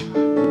hand.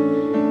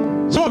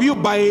 Some of you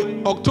by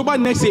October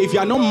next year, if you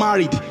are not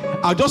married,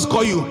 I'll just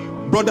call you,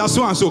 brother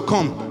so and so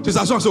come,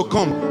 sister so and so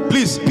come.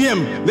 Please,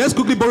 PM, let's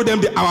quickly borrow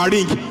them our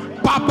ring.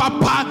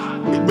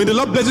 May the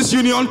Lord bless this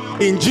union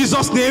in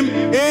Jesus' name.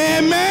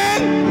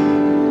 Amen.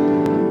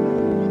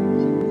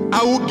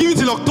 I will give it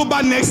till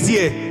October next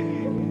year.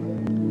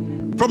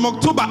 From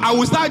October, I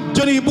will start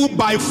joining people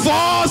by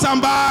force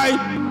and by.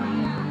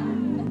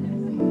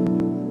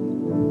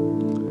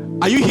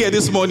 Are you here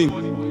this morning?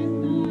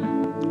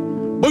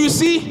 But you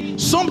see,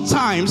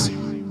 sometimes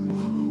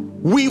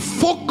we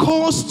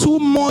focus too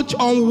much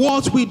on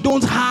what we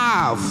don't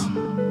have,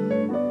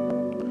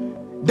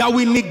 that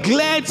we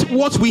neglect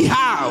what we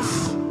have.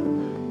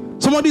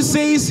 Somebody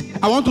says,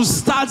 I want to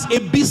start a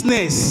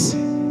business.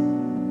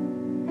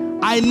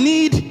 I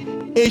need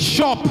a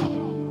shop.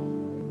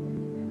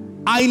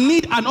 I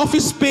need an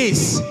office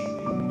space.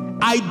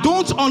 I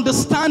don't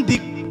understand the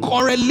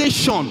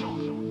correlation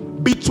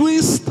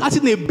between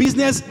starting a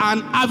business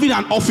and having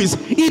an office.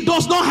 It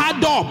does not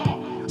add up.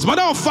 As a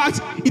matter of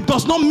fact, it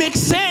does not make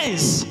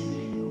sense.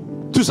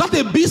 To start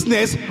a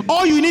business,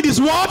 all you need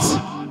is what?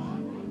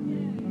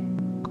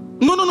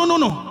 No.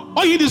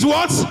 All you need is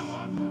what?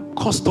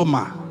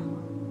 Customer.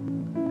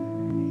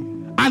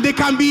 And they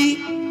can be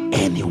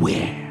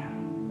anywhere.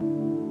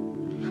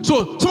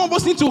 So some of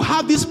us need to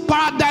have this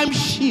paradigm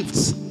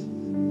shifts.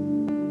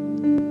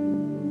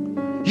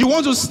 You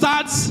want to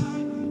start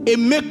a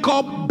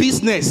makeup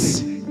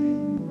business.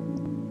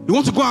 You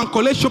want to go and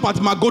collect shop at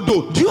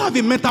Magodo. Do you have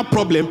a mental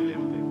problem?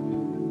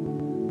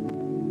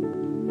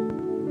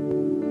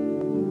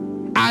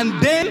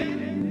 And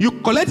then you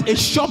collect a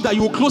shop that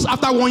you will close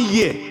after 1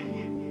 year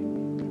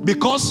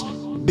because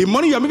the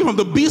money you are making from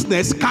the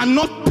business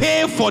cannot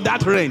pay for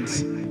that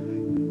rent.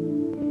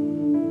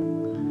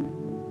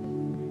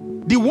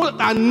 The one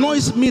that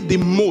annoys me the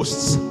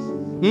most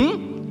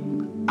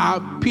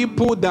are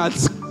people that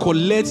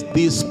collect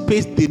the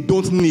space they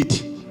don't need.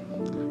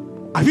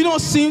 Have you not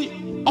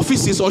seen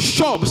offices or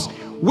shops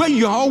where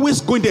you are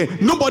always going there?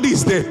 Nobody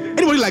is there.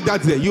 Anybody like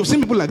that there? You've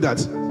seen people like that?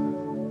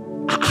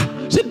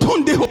 Say,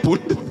 don't they open?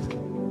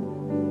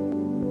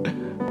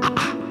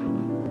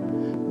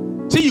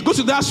 Say you go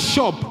to that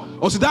shop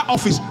or to that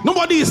office,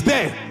 nobody is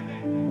there.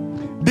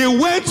 They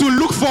went to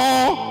look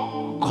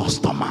for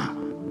customer.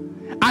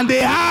 And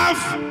they have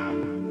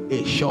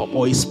a shop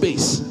or a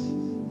space.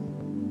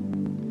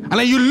 And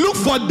then you look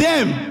for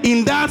them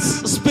in that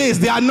space,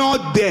 they are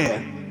not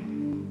there.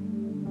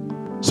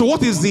 So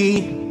what is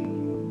the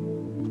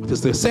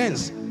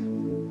sense?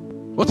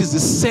 What is the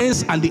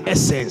sense and the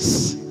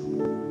essence?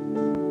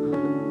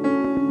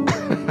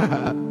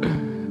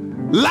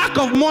 Lack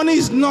of money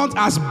is not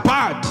as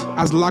bad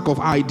as lack of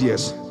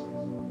ideas.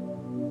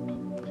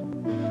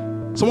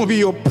 Some of you,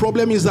 your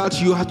problem is that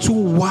you are too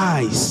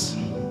wise.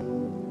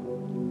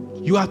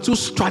 You are too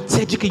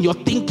strategic in your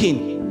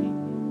thinking.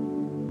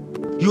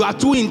 You are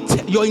too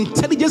your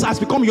intelligence has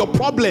become your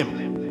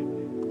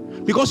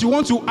problem because you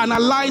want to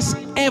analyze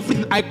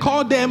everything. I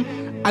call them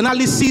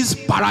analysis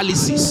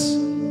paralysis.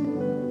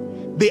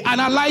 They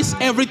analyze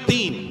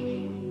everything.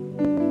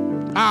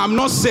 I'm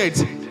not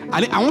set.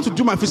 I want to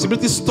do my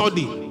feasibility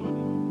study,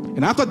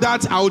 and after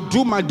that I'll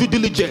do my due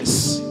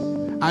diligence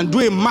and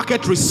do a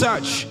market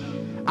research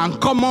and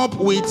come up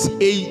with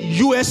a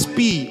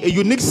USP, a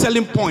unique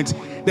selling point.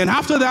 Then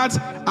after that,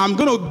 I'm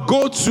going to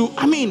go to,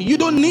 you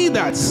don't need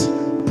that.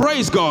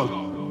 Praise God.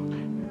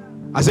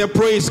 I said,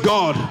 praise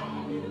God.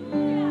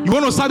 You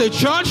want to start a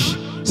church?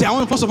 Say, I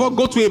want to first of all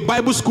go to a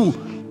Bible school.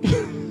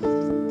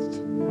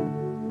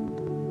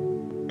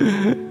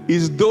 Let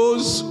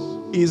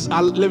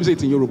me say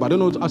it in Yoruba. I don't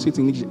know how to say it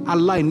in English.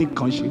 Allah in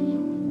Nikanshi.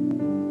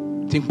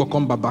 Think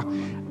Bokom Baba.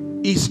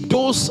 Is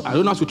those, I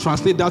don't know how to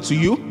translate that to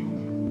you.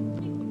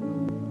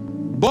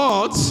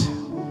 But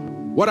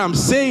what I'm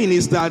saying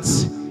is that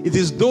it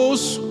is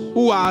those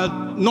who are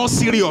not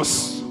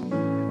serious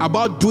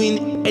about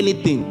doing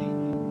anything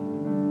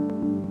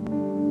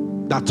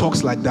that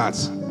talks like that.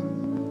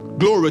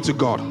 Glory to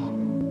God.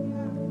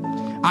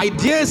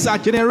 Ideas are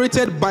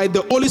generated by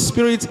the Holy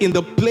Spirit in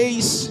the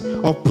place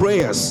of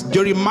prayers.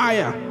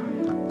 Jeremiah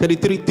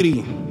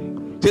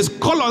 33:3 says,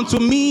 call unto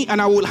me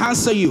and I will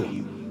answer you,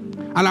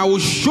 and I will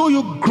show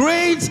you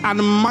great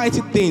and mighty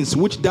things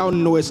which thou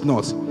knowest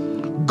not.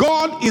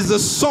 God is the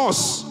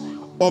source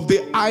of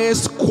the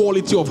highest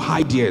quality of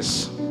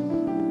ideas.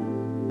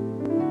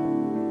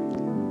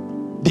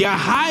 There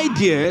are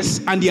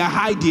ideas and there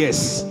are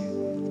ideas.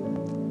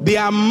 They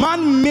are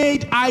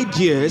man-made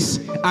ideas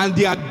and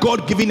they are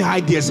God-given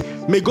ideas.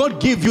 May God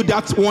give you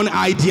that one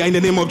idea in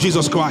the name of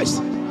Jesus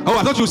Christ. Oh,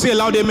 I thought you would say a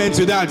loud amen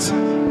to that.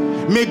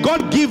 May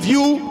God give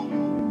you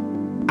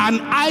an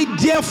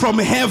idea from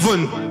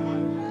heaven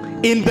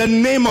in the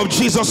name of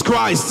Jesus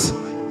Christ.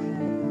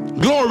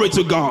 Glory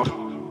to God.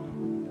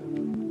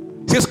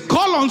 It says,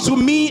 call unto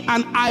me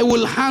and I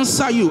will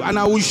answer you and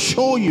I will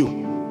show you.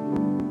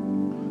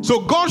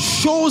 So God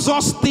shows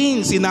us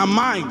things in our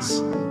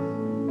minds.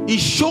 He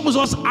shows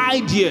us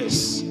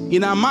ideas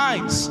in our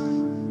minds.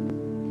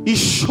 He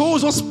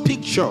shows us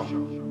picture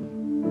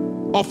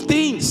of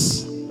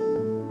things.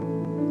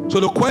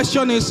 So the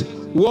question is,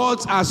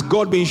 what has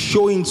God been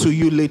showing to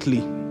you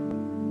lately?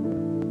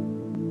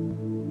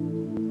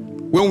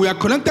 When we are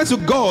connected to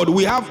God,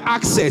 we have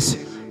access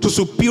to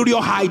superior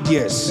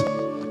ideas.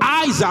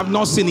 Eyes have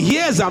not seen,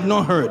 ears have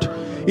not heard.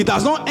 It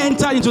has not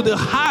entered into the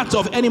heart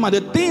of any man.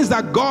 The things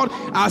that God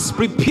has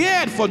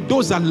prepared for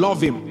those that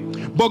love him.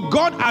 But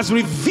God has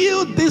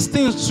revealed these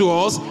things to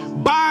us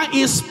by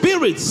his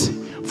Spirit.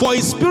 For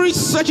his Spirit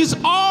searches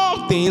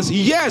all things,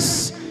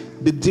 yes,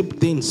 the deep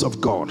things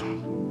of God.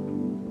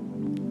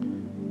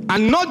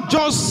 And not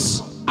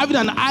just having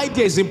an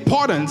idea is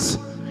important.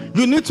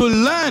 You need to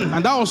learn,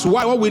 and that was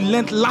why what we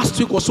learned last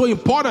week was so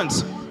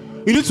important.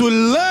 You need to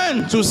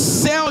learn to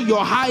sell your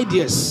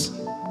ideas.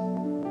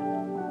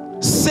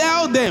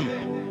 Sell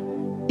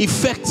them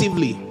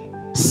effectively.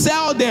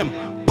 Sell them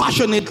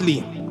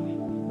passionately.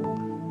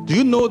 Do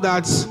you know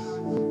that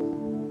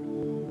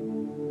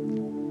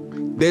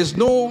there's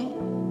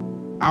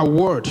no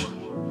award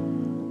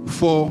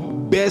for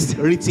best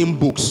written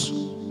books?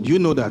 Do you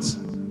know that?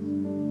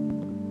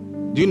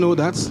 Do you know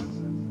that?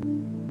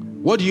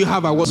 What do you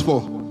have awards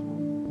for?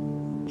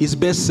 It's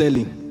best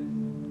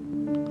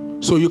selling.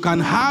 So you can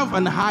have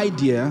an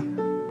idea,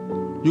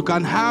 you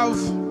can have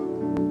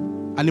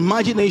an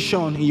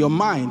imagination in your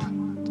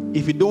mind.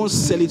 If you don't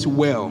sell it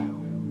well,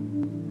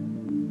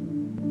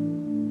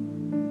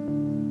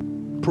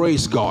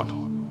 praise God.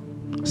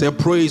 Say,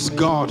 praise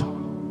God.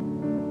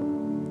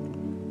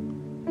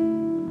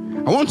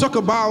 I want to talk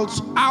about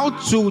how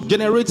to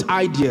generate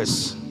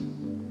ideas.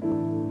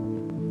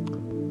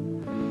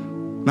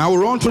 Now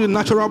we'll run through the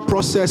natural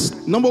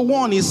process. Number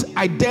one is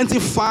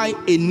identify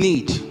a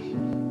need.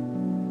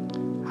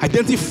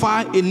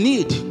 Identify a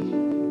need.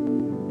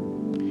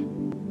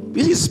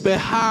 This is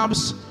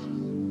perhaps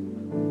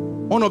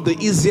one of the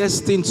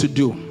easiest things to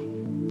do.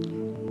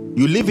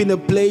 You live in a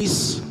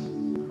place,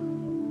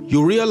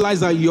 you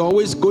realize that you're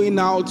always going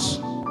out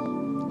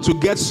to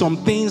get some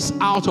things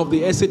out of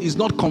the estate. It's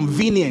not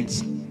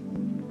convenient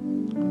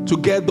to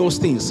get those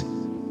things.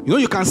 You know,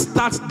 you can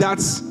start that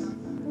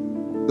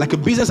like a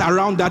business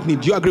around that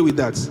need. Do you agree with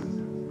that?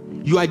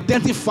 You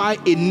identify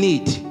a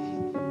need.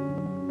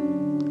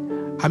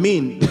 I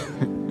mean,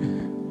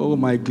 oh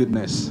my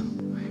goodness.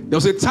 There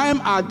was a time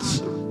at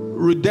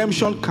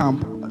Redemption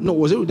Camp. No,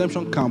 was it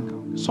Redemption Camp?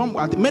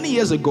 Many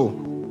years ago,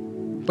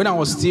 when I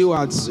was still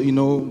at,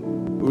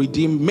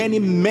 Redeem,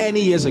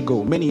 many years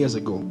ago.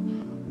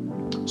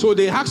 So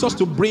they asked us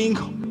to bring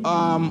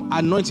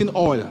anointing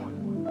oil.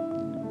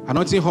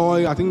 Anointing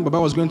oil, I think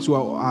Baba was going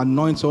to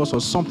anoint us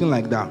or something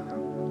like that.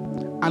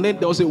 And then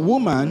there was a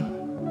woman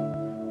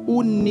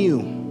who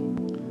knew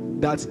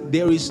that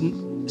there is,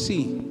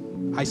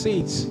 I say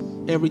it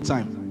every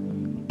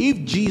time.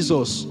 If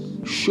Jesus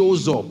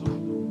shows up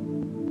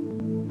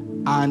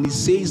and he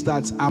says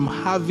that I'm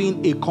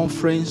having a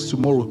conference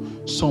tomorrow,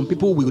 some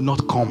people will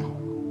not come.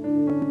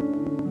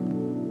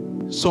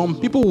 Some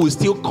people will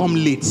still come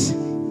late.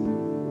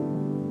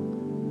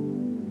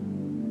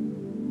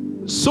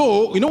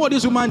 So, you know what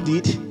this woman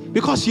did?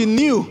 Because she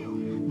knew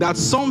that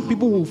some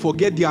people will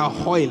forget their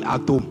oil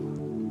at home.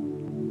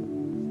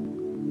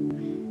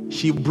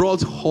 She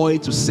brought oil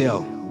to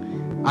sell.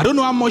 I don't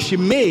know how much she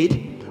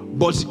made,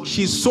 but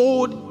she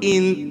sold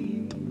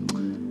in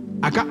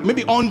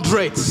maybe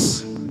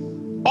hundreds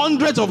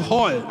of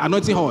oil,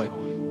 anointing oil.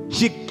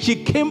 She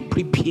came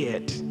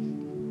prepared,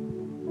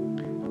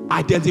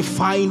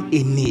 identifying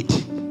a need.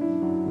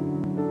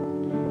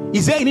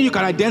 Is there a need you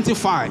can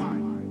identify?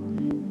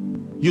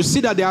 You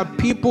see that there are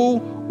people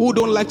who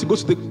don't like to go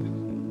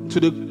to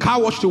the car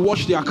wash to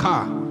wash their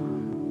car,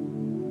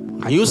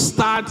 and you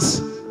start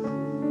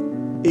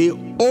a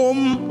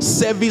home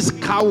service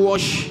car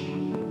wash.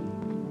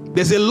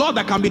 There's a lot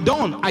that can be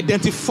done.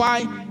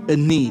 Identify a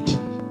need.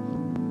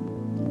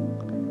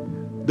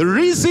 The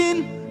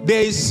reason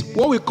there is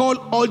what we call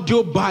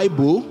audio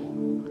Bible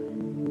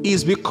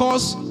is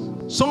because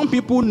some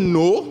people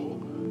know,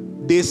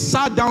 they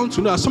sat down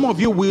to know that some of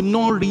you will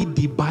not read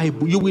the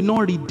Bible. You will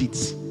not read it.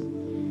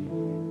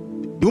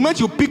 The moment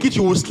you pick it,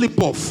 you will slip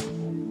off.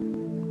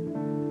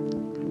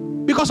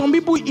 Because some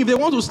people, if they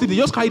want to sleep, they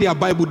just carry their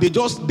Bible. They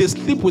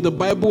sleep with the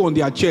Bible on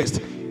their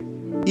chest.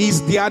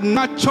 It's their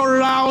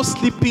natural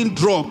sleeping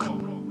drug.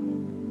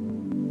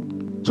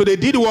 So they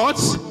did what?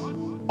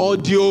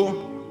 Audio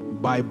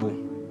Bible.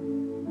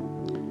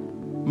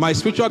 My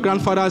spiritual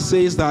grandfather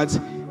says that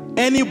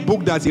any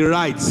book that he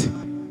writes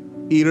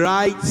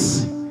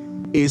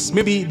is,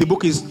 maybe the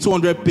book is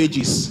 200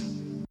 pages.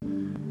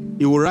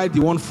 He will write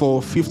the one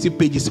for 50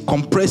 pages,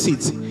 compress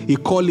it. He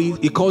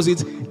calls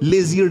it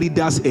lazy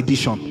readers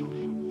edition.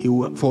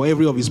 For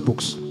every of his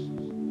books.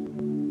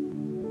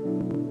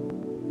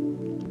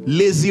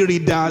 Lazy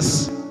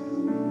readers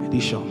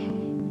edition.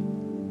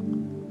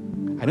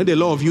 I know there are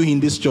a lot of you in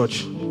this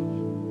church.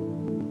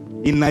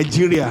 In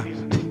Nigeria,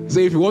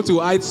 say if you want to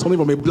hide something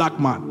from a black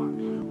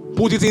man,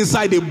 put it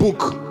inside a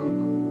book.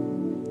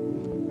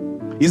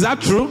 Is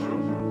that true?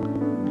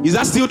 Is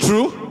that still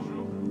true?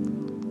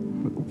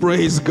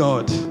 Praise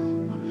God.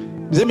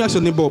 Let me ask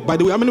your neighbor, by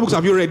the way, how many books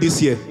have you read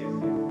this year?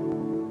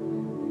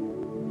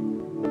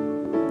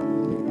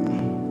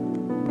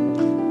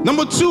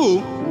 Number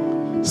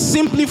 2,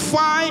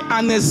 simplify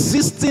an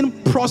existing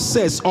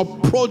process or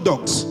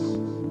product.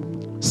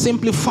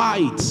 Simplify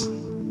it.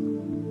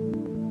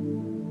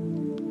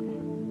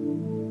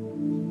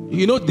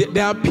 You know,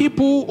 there are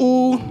people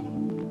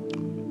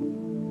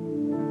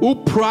who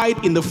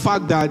pride in the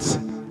fact that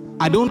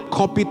I don't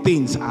copy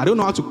things. I don't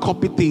know how to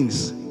copy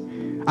things.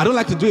 I don't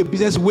like to do a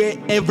business where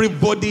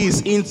everybody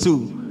is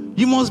into.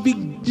 You must be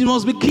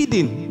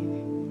kidding.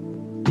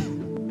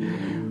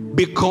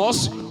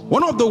 Because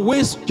one of the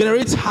ways to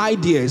generate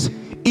ideas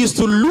is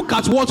to look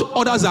at what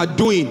others are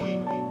doing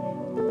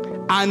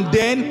and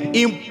then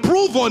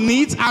improve on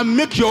it and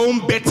make your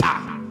own better.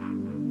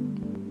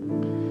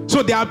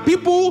 So there are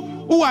people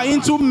who are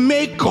into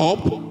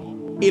makeup.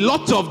 A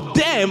lot of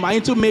them are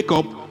into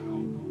makeup.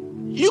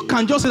 You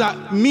can just say that,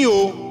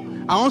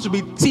 I want to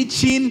be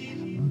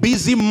teaching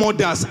busy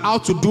mothers how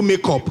to do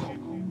makeup,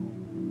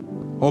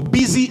 or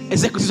busy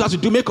executives how to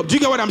do makeup. Do you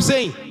get what I'm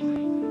saying?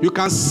 You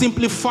can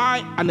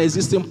simplify an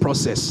existing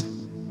process.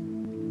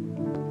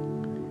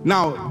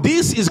 Now,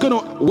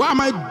 why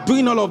am I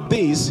doing all of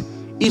this?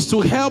 Is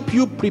to help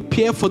you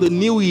prepare for the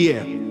new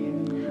year.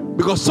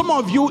 Because some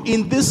of you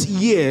in this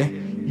year,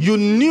 you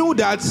knew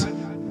that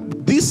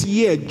this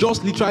year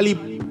just literally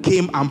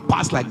came and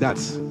passed like that.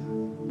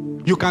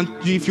 You can,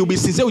 if you be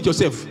sincere with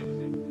yourself,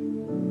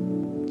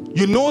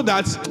 you know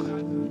that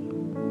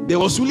there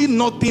was really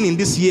nothing in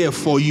this year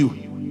for you.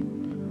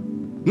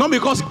 Not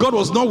because God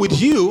was not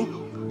with you,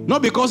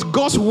 not because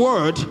God's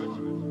word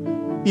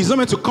is not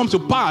meant to come to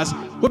pass,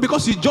 but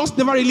because you just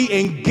never really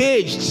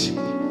engaged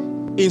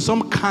in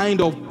some kind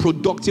of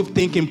productive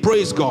thinking.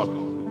 Praise God.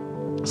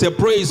 Say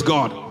praise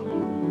God.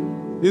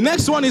 The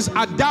next one is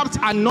adapt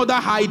another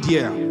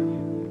idea,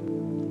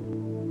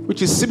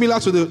 which is similar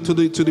to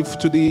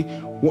the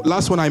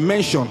last one I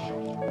mentioned.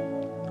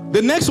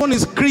 The next one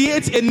is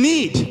create a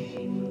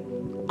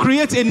need.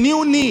 Create a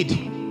new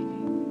need.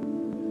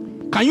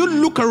 Can you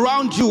look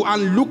around you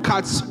and look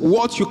at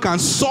what you can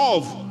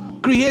solve?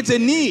 Create a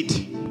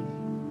need.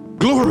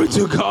 Glory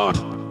to God.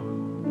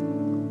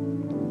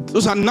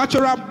 Those are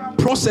natural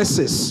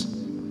processes.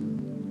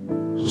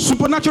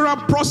 Supernatural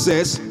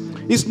process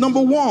is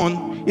number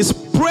 1, is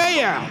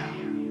prayer.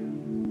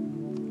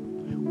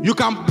 You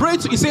can pray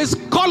it says,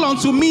 call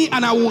unto me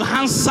and I will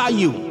answer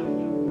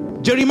you.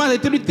 Jeremiah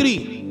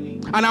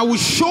 33, and I will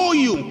show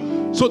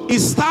you. So it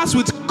starts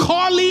with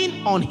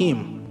calling on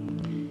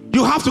him.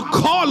 You have to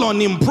call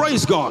on him.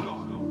 Praise God.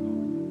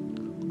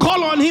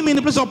 Call on him in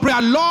the place of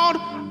prayer. Lord,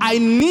 I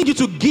need you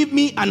to give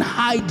me an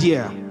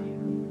idea.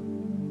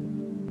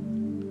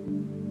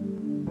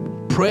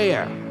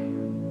 Prayer.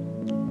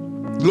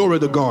 Glory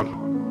to God.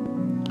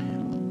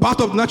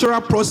 Part of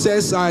natural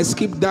process, I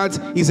skip that,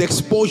 is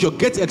exposure.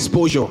 Get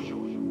exposure.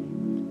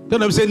 Don't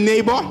let me say,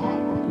 neighbor,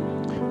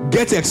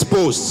 get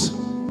exposed.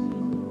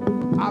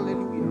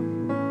 Hallelujah.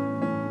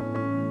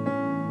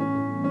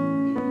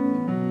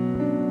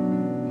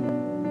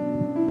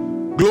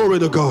 Glory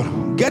to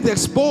God. Get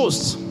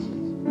exposed.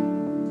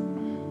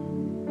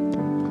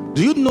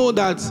 Do you know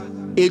that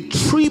a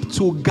trip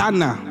to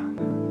Ghana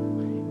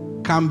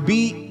can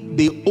be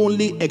the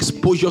only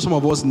exposure some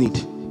of us need?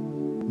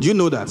 Do you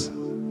know that?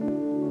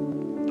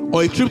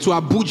 Or a trip to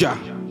Abuja.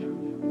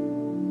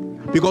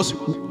 Because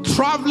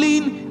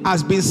traveling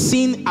has been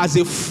seen as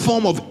a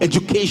form of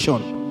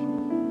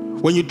education.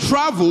 When you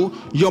travel,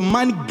 your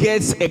mind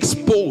gets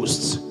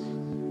exposed.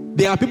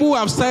 There are people who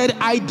have started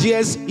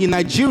ideas in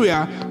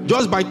Nigeria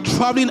just by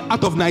traveling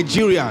out of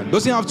Nigeria. It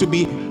doesn't have to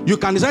be, you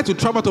can decide to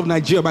travel out of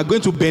Nigeria by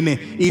going to Benin.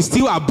 It's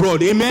still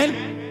abroad.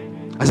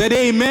 Amen? I said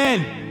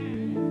amen.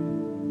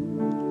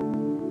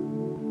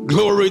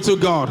 Glory to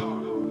God.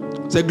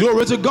 Say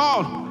glory to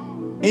God.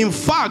 In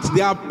fact,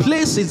 there are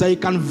places that you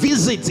can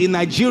visit in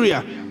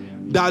Nigeria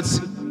that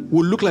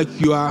will look like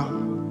you are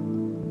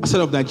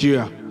outside of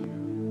Nigeria.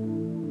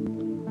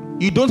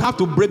 You don't have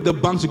to break the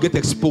bank to get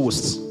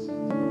exposed.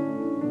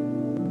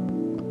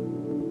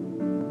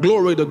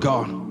 Glory to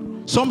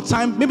God.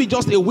 Sometimes, maybe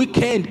just a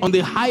weekend on the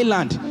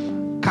highland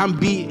can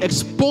be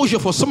exposure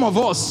for some of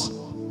us.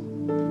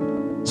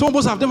 Some of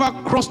us have never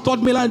crossed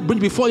third mainland bridge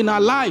before in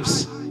our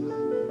lives.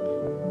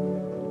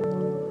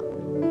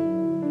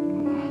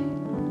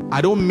 I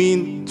don't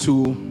mean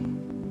to,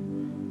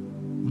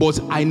 but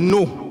I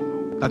know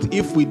that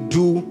if we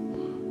do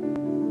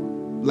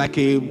like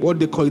a, what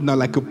they call it now,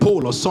 like a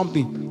poll or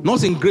something,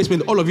 not in Grace,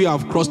 all of you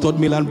have crossed third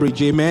mainland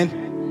bridge, amen?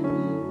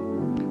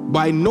 But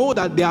I know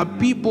that there are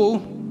people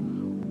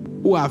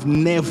who have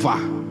never.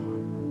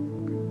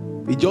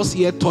 They just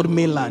hear third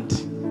mainland.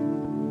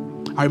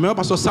 I remember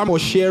Pastor Sam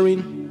was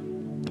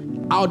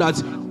sharing how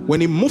that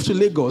when he moved to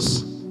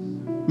Lagos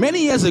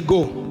many years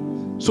ago,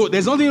 so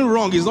there's nothing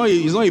wrong, it's not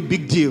a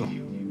big deal.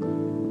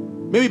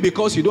 Maybe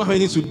because you don't have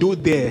anything to do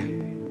there.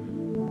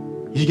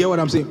 You get what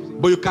I'm saying?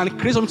 But you can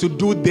create something to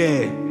do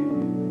there.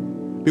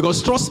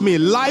 Because trust me,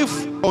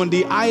 life on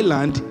the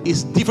island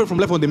is different from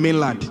life on the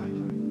mainland.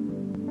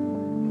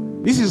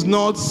 This is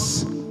not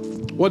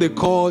what they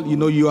call,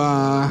 you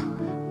are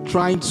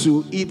trying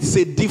to eat. It's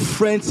a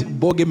different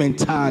ballgame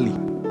entirely.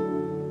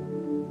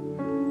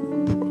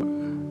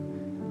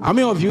 How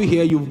many of you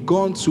here, you've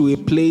gone to a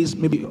place,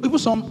 maybe even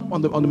some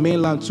on the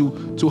mainland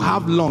to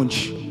have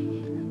lunch,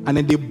 and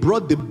then they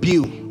brought the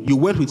bill. You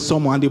went with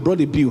someone and they brought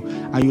the bill,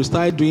 and you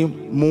started doing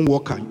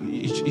moonwalker.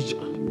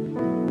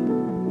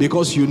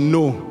 Because you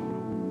know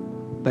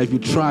that if you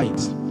try it.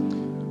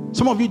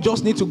 Some of you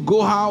just need to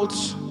go out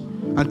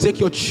and take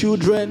your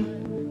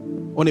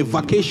children on a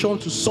vacation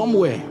to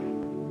somewhere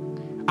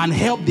and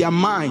help their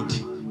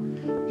mind.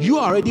 You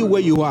are already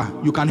where you are.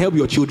 You can help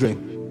your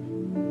children.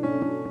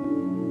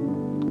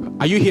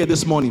 Are you here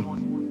this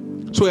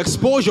morning? So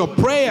exposure,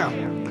 prayer,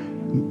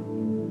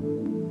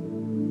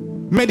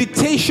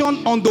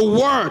 meditation on the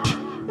word.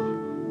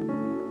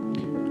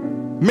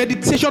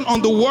 Meditation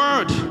on the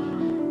word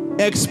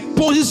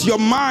exposes your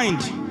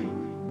mind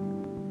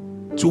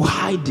to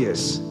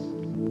ideas.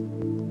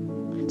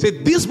 Say,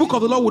 this book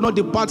of the Lord will not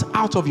depart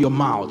out of your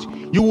mouth.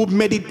 You will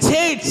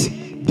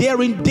meditate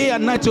therein day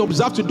and night to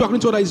observe to do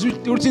according to what is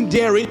written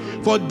therein.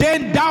 For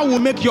then thou will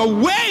make your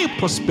way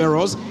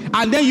prosperous,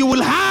 and then you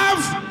will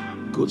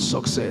have good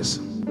success.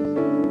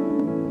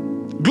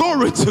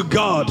 Glory to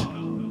God.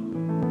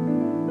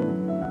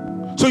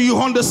 So you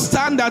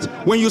understand that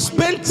when you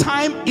spend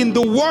time in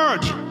the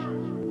word,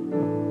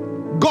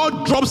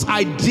 God drops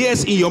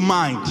ideas in your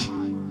mind.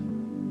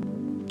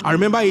 I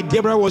remember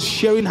Deborah was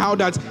sharing how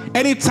that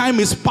anytime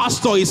his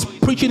pastor is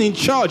preaching in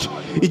church,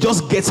 he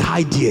just gets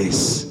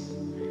ideas.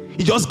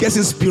 He just gets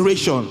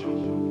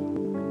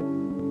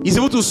inspiration. He's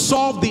able to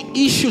solve the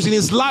issues in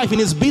his life, in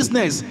his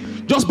business,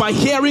 just by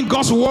hearing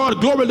God's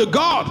word. Glory to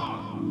God.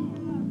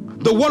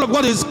 The word of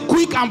God is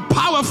quick and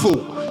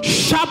powerful,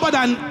 sharper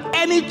than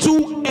any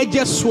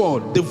two-edged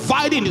sword,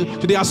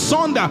 dividing to the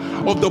asunder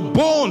of the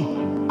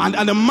bone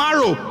and the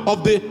marrow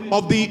of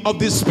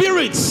the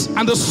spirits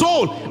and the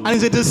soul, and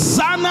is a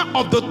discerner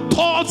of the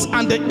thoughts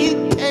and the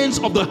intents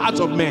of the heart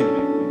of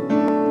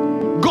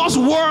men. God's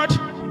word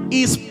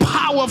is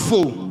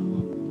powerful.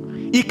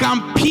 It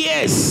can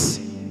pierce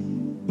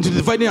into the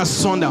dividing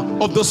asunder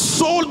of the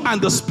soul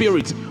and the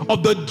spirit,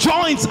 of the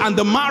joints and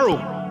the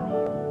marrow.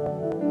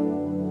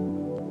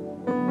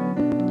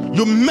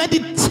 You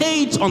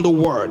meditate on the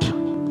word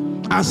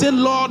and say,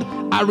 Lord,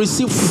 I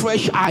receive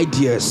fresh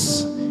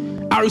ideas.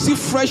 I receive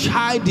fresh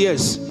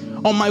ideas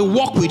on my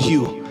walk with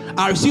you.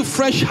 I receive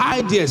fresh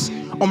ideas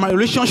on my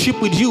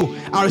relationship with you.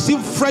 I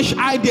receive fresh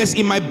ideas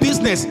in my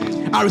business.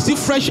 I receive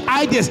fresh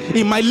ideas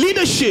in my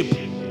leadership.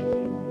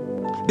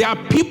 There are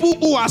people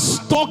who are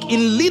stuck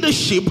in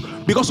leadership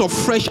because of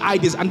fresh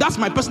ideas. And that's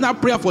my personal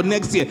prayer for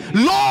next year.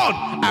 Lord,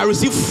 I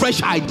receive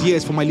fresh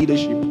ideas for my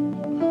leadership.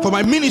 For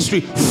my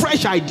ministry,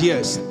 fresh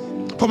ideas.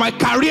 For my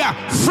career,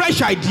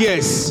 fresh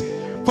ideas.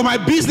 For my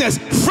business,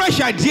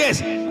 fresh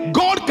ideas.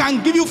 God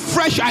can give you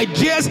fresh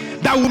ideas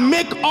that will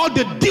make all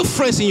the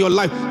difference in your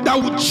life, that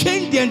will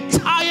change the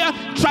entire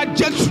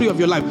trajectory of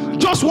your life.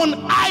 Just one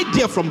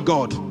idea from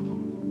God.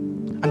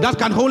 And that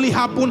can only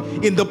happen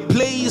in the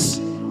place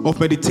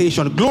of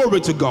meditation. Glory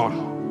to God.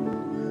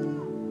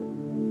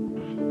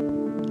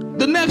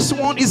 The next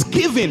one is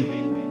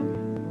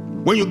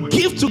giving. When you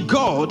give to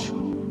God,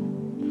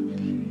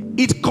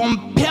 it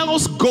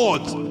compels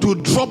God to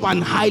drop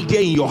an idea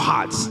in your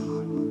heart.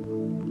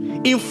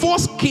 In 1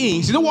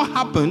 Kings, you know what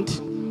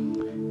happened?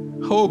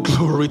 Oh,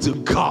 glory to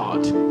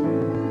God.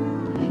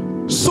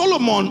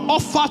 Solomon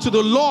offered to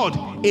the Lord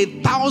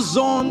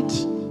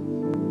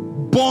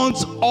 1,000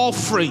 burnt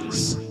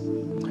offerings.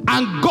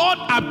 And God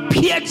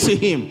appeared to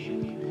him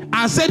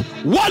and said,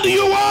 what do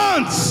you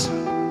want?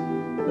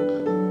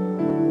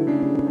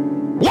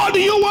 What do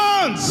you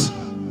want?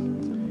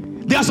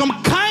 There are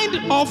some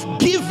kind of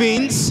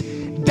givings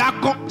that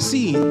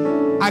see,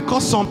 I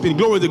call something,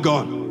 glory to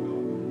God.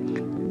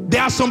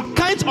 There are some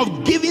kinds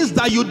of givings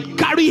that you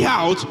carry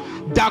out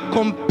that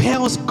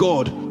compels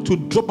God to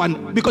drop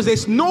because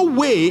there's no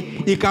way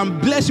He can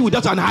bless you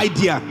without an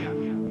idea.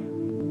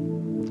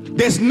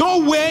 There's no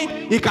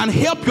way He can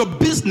help your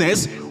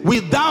business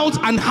without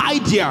an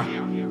idea.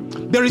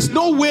 There is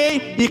no way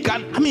He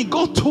can.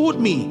 God told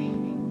me.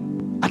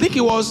 I think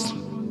it was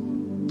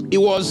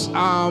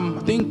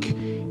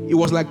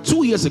like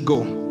 2 years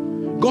ago.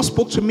 God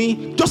spoke to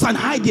me, just an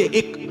idea,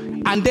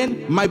 and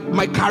then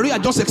my career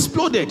just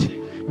exploded.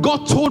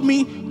 God told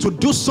me to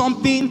do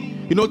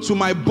something, to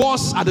my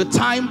boss at the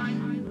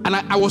time, and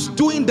I was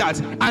doing that,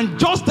 and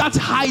just that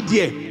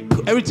idea,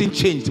 everything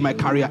changed in my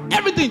career.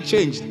 Everything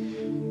changed.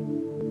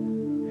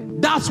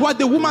 That's why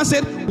the woman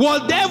said,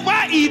 whatever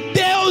He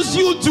tells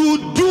you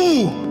to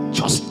do,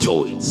 just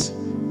do it.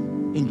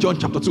 In John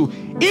chapter 2,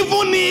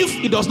 even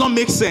if it does not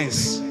make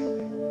sense,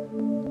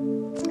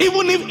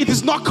 even if it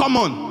is not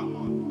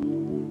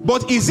common,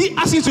 but is He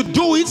asking you to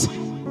do it?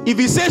 If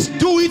He says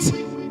do it,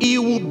 He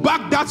will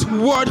back that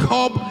word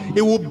up,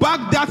 He will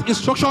back that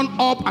instruction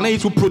up, and then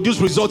it will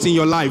produce results in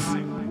your life.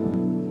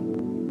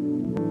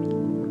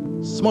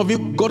 Some of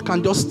you, God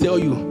can just tell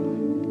you,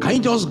 can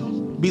you just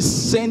be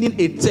sending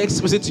a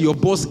text message to your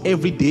boss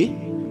every day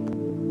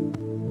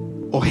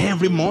or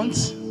every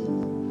month,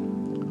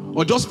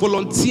 or just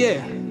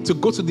volunteer to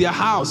go to their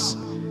house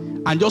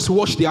and just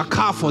wash their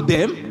car for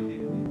them?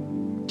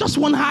 Just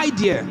one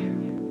idea.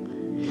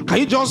 Can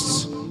you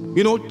just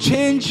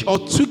change or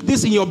tweak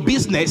this in your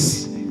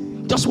business?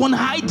 Just one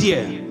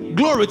idea.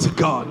 Glory to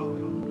God.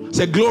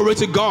 Say glory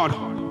to God.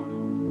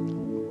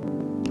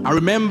 I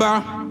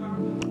remember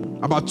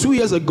about 2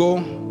 years ago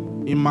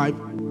in my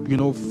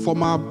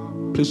former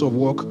place of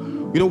work,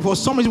 for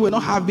some reason we're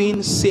not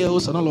having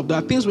sales and all of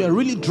that. Things were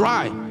really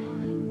dry.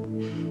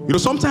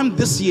 Sometime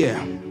this year,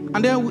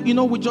 and then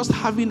we're just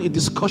having a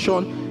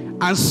discussion,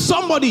 and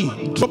somebody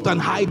dropped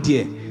an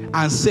idea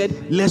and said,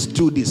 let's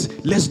do this,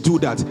 let's do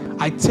that.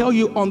 I tell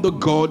you on the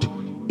God,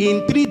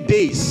 in 3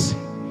 days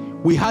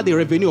we had a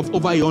revenue of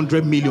over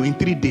 100 million. In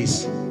 3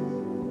 days.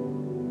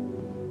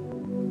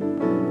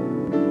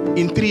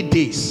 In 3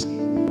 days.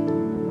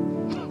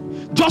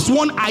 Just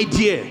one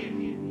idea.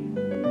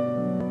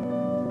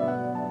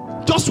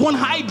 Just one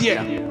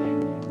idea.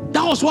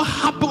 That was what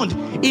happened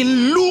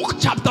in Luke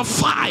chapter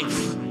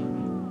 5.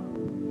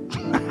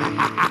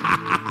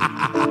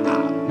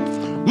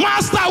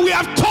 Master, we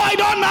have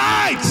toiled all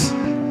night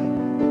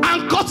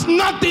and got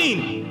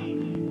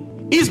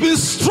nothing. It's been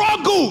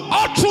struggle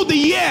all through the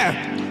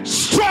year.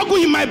 Struggle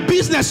in my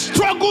business,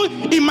 struggle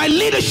in my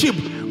leadership.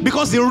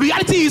 Because the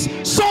reality is,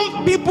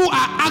 some people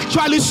are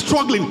actually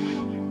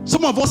struggling.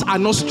 Some of us are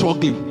not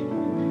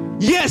struggling.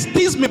 Yes,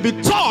 things may be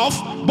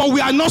tough, but we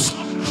are not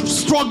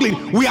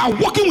struggling. We are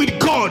working with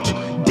God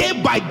day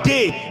by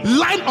day,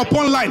 line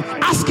upon line,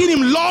 asking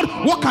Him, Lord,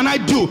 what can I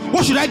do?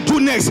 What should I do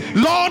next?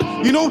 Lord,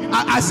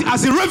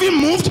 as the raven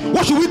moved,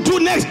 what should we do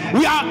next?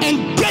 We are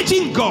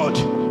engaging God.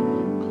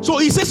 So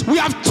He says, we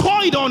have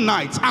toiled all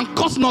night and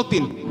caught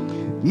nothing.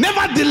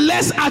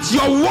 Nevertheless, at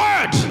your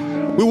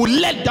word, we will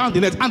let down the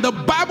net. And the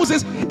Bible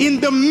says, in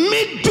the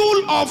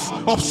middle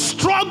of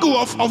struggle,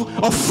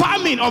 of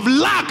famine, of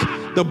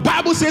lack, the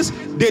Bible says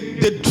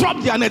they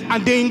dropped their net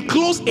and they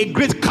enclosed a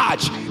great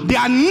catch.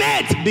 Their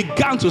net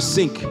began to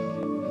sink.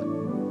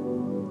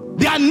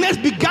 Their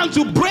net began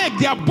to break.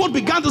 Their boat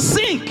began to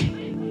sink.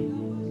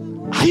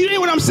 Are you hearing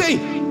what I'm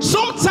saying?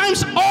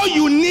 Sometimes all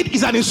you need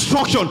is an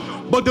instruction.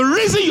 But the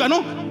reason you are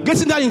not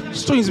getting that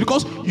instruction is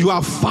because you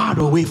are far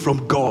away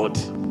from God.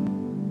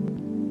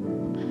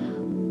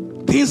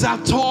 Things are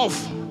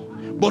tough.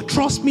 But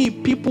trust me,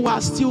 people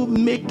are still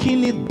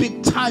making it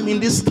big time in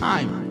this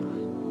time.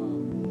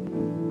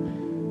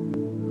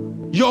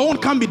 Your own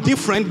can be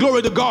different.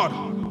 Glory to God.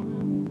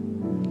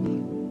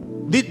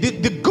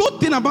 The good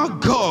thing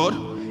about God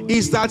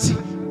is that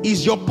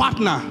He's your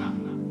partner.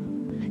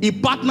 He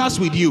partners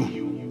with you.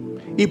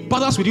 He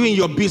partners with you in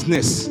your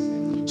business.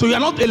 So you are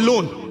not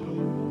alone.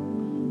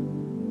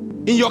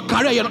 In your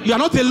career, you are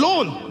not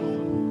alone.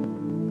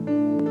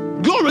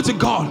 Glory to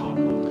God.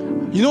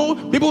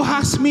 People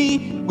ask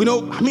me,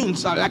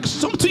 like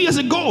 2 years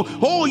ago,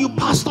 oh, you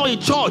pastor a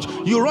church,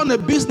 you run a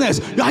business,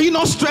 are you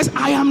not stressed?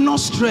 I am not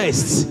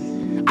stressed.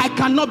 I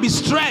cannot be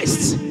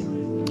stressed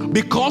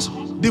because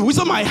the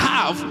wisdom I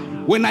have,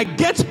 when I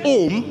get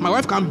home, my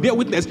wife can bear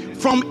witness,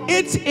 from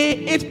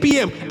 8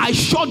 p.m., I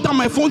shut down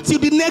my phone till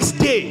the next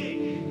day.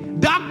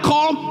 That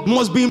call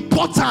must be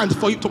important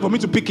for me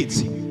to pick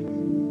it.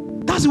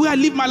 That's the way I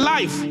live my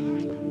life.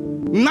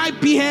 9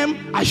 p.m.,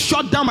 I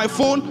shut down my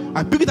phone.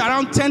 I pick it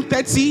around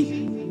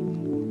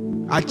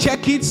 10:30. I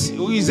check it.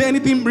 Is there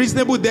anything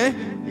reasonable there?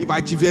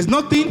 If there's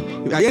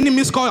nothing, if any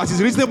missed call that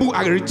is reasonable,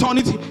 I return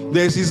it.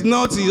 There is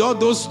not all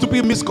those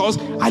stupid missed calls,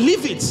 I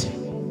leave it.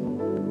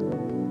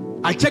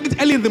 I check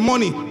it early in the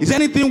morning. Is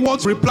anything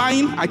worth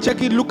replying? I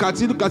check it, look at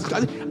it.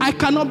 I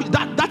cannot be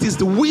that is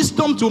the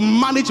wisdom to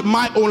manage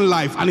my own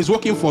life, and it's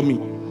working for me.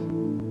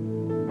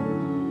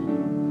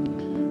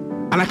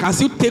 And I can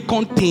still take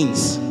on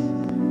things.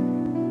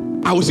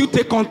 I will still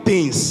take on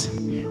things.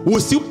 We will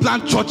still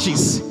plant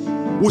churches.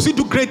 we'll still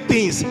do great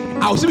things.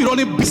 I'll still be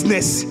running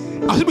business.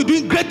 I'll still be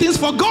doing great things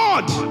for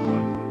God.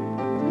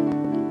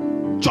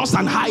 Just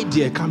an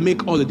idea can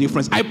make all the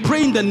difference. I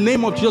pray in the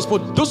name of Jesus for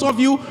those of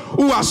you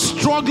who are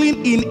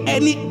struggling in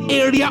any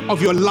area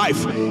of your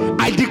life.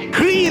 I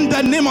decree in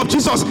the name of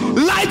Jesus,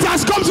 light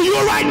has come to you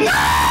right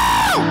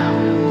now.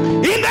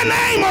 In the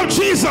name of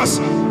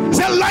Jesus.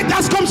 Say, light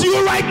has come to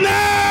you right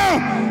now.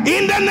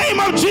 In the name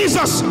of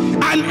Jesus.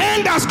 An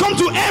end has come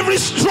to every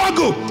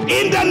struggle.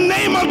 In the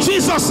name of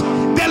Jesus.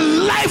 The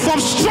life of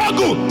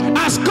struggle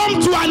has come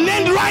to an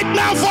end right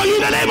now for you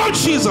in the name of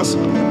Jesus.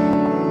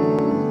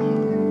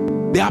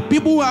 There are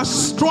people who are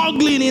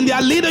struggling in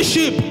their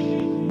leadership.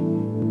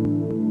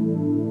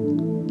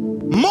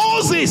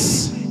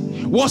 Moses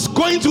was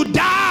going to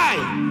die,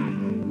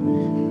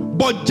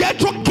 but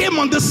Jethro came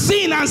on the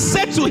scene and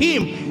said to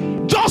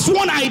him, just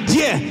one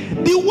idea,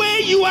 the way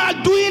you are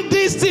doing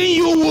this thing,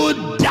 you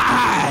will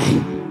die.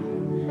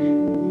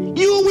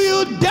 You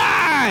will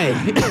die.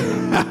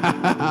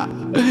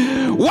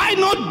 Why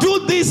not do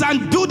this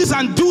and do this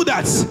and do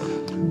that?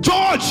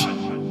 Judge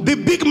the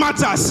big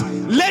matters.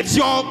 Let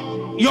your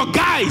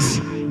guys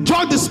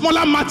judge the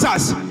smaller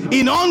matters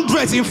in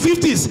hundreds, in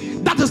 50s.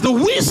 That is the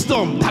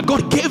wisdom that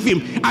God gave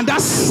him, and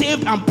that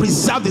saved and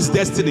preserved his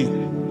destiny.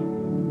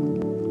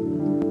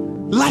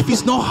 Life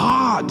is not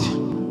hard.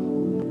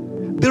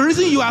 The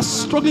reason you are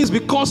struggling is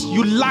because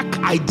you lack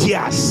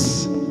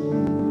ideas.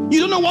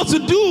 You don't know what to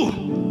do.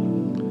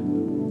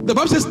 The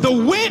Bible says the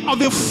way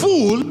of a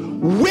fool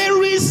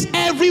wearies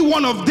every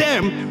one of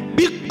them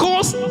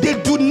because they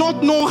do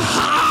not know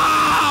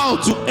how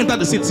to enter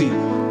the city.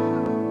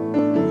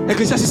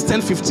 Ecclesiastes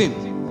 10:15.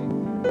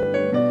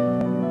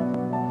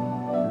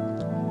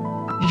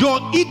 Your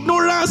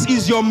ignorance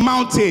is your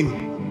mountain.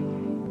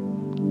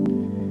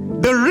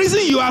 The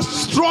reason you are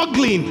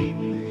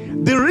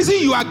struggling, the reason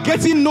you are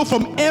getting no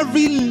from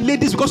every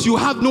lady is because you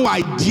have no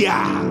idea.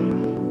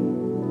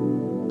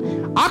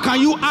 How can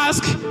you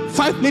ask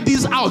 5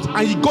 ladies out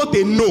and you got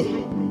a no?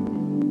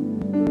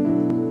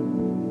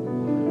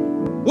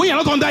 When you're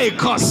not under a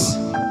curse,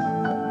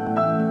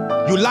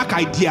 you lack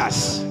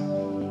ideas.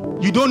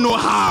 You don't know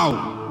how.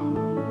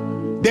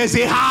 There's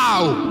a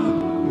how.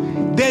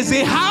 There's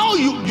a how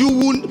you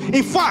will.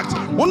 In fact,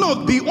 one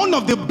of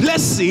the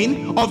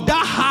blessing of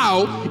that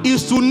how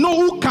is to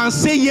know who can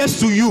say yes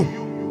to you.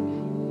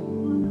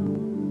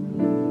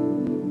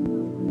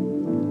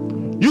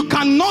 You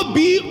cannot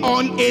be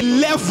on a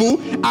level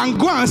and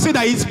go and say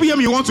that it's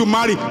PM you want to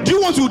marry. Do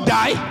you want to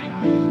die?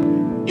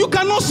 You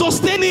cannot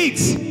sustain it.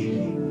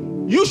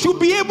 You should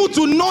be able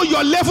to know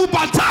your level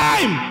per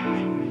time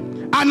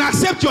and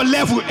accept your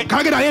level. Can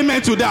I get an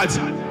amen to that?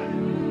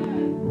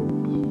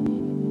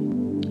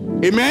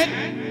 Amen?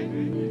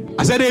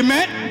 I said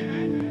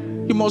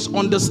amen? You must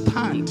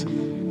understand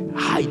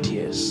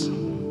ideas.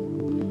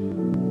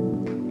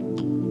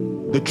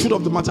 The truth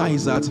of the matter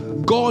is that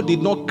God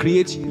did not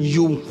create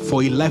you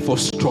for a life of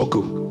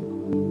struggle.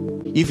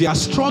 If you are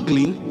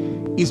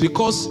struggling, it's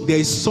because there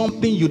is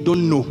something you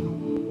don't know.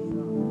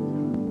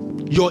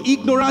 Your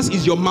ignorance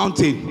is your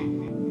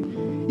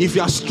mountain. If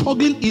you are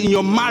struggling in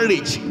your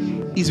marriage,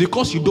 it's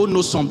because you don't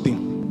know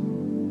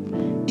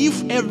something.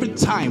 If every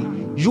time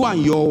you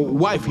and your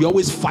wife, you're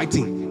always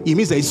fighting, it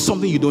means there is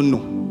something you don't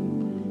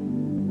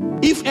know.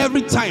 If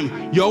every time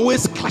you're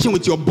always clashing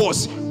with your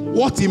boss,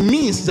 what it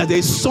means is that there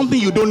is something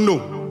you don't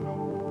know.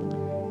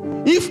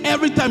 If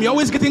every time you're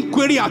always getting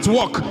query at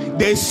work,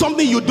 there is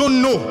something you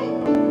don't know.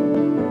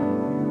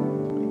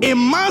 A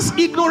man's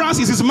ignorance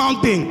is his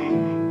mountain.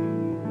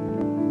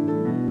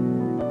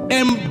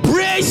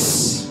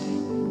 Embrace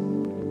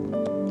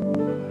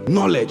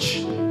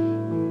knowledge.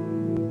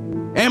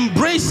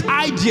 Embrace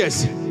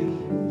ideas.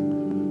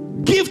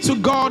 Give to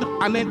God,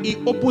 and then He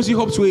opens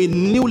you up to a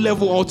new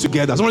level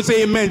altogether. Someone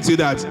say amen to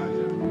that.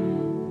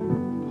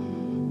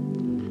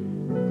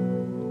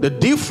 The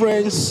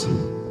difference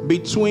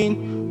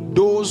between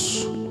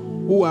those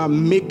who are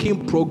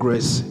making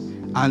progress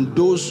and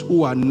those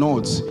who are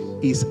not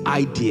is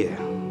idea.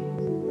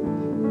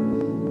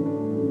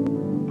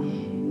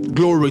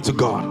 Glory to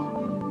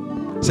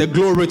God. Say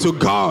glory to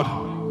God.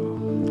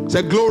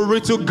 Say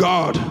glory to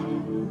God.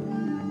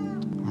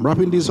 I'm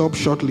wrapping this up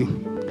shortly.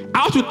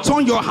 How to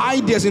turn your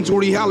ideas into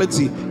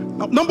reality.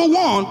 Number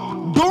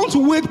one,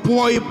 don't wait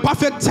for a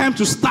perfect time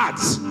to start.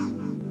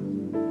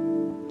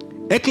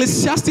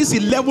 Ecclesiastes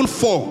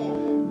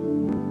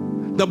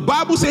 11:4. The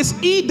Bible says,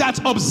 he that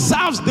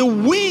observes the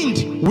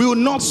wind will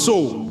not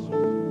sow.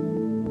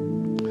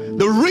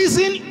 The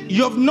reason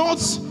you have not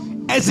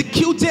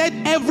executed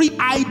every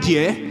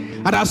idea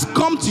that has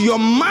come to your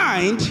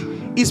mind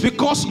is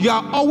because you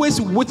are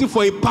always waiting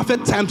for a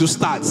perfect time to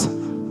start.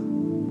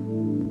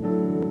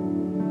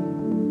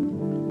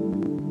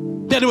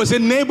 Then it was a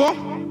neighbor,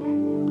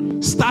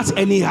 start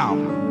anyhow.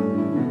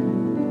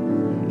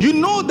 You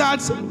know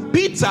that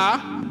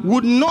Peter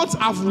would not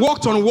have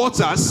walked on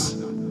waters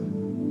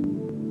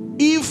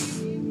if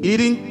he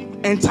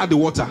didn't enter the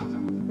water.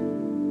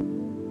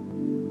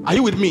 Are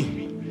you with me?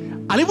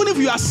 And even if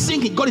you are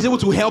sinking, God is able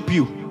to help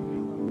you.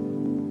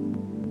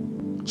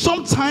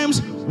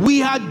 Sometimes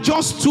we are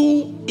just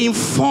too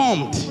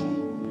informed.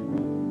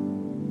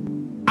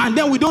 And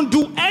then we don't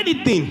do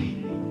anything.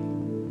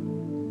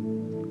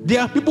 There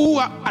are people who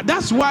are,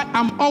 that's why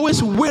I'm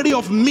always wary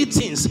of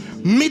meetings.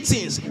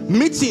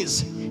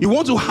 You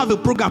want to have a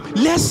program,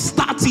 let's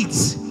start it.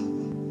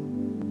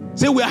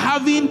 Say we're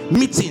having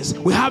meetings.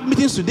 We have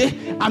meetings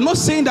today. I'm not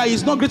saying that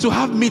it's not great to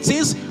have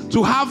meetings,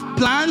 to have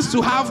plans,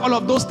 to have all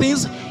of those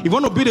things. If you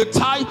want to build a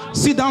tie,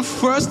 sit down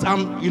first.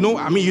 You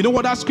know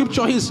what that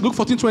scripture is, Luke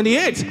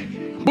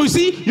 14:28. But you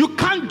see, you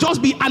can't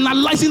just be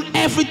analyzing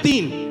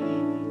everything.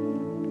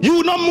 You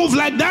will not move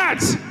like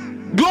that.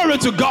 Glory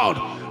to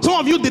God. Some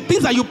of you, the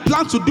things that you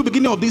planned to do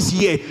beginning of this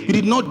year, you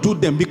did not do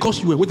them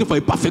because you were waiting for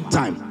a perfect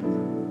time.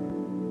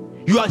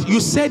 You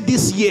said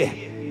this year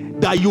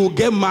that you will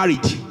get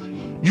married.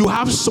 You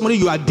have somebody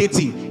you are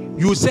dating.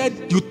 You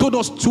told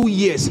us 2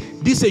 years.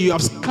 This year you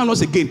have scammed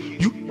us again.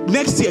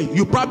 Next year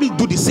you probably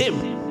do the same.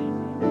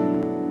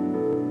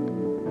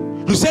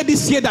 You said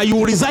this year that you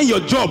will resign your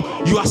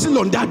job. You are still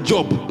on that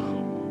job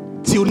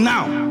till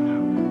now.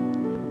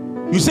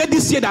 You said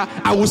this year that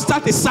I will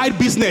start a side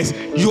business.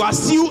 You are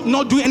still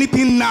not doing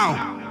anything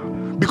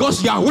now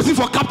because you are waiting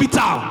for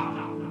capital.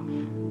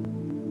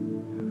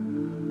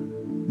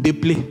 They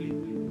play.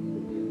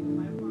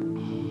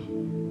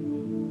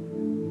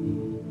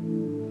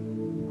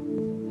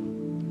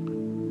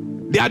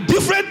 There are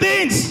different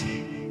things.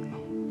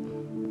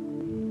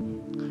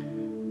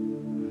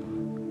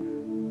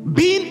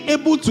 Being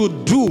able to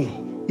do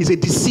is a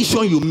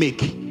decision you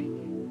make.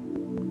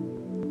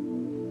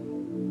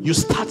 You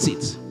start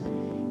it.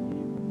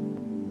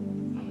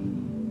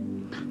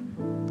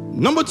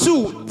 Number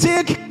 2,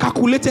 take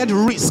calculated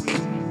risk.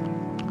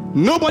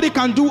 Nobody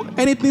can do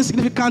anything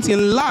significant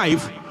in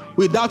life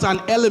without an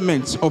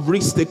element of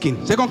risk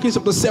taking. 2 Kings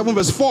chapter 7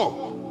 verse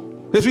 4.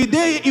 If we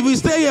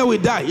stay here, we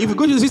die. If we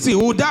go to the city,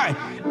 we will die.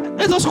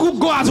 Let us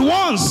go at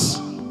once.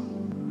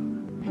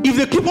 If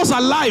they keep us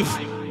alive,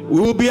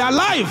 we will be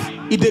alive.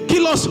 If they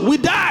kill us, we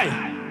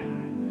die.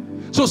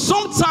 So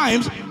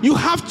sometimes you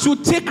have to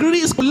take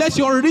risk. Let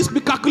your risk be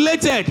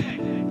calculated.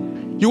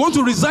 You want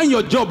to resign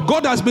your job.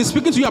 God has been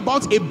speaking to you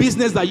about a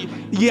business that you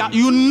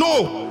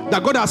know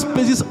that God has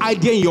placed this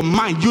idea in your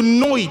mind. You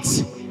know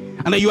it.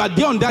 And that you are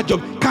there on that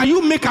job. Can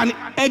you make an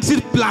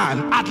exit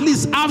plan? At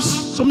least have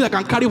something that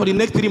can carry for the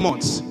next 3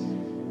 months.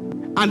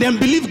 And then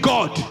believe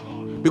God.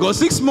 Because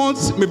 6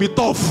 months may be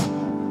tough.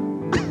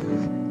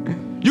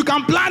 You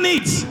can plan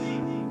it.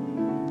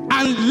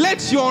 And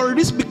let your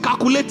risk be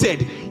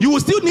calculated. You will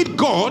still need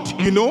God,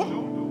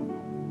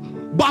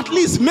 but at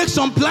least make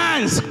some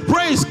plans.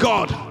 Praise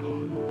God.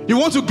 You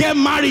want to get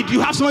married,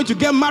 you have someone to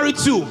get married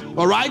to,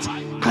 all right?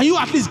 Can you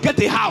at least get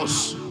a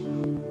house?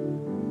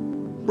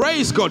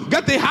 Praise God.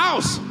 Get a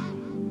house.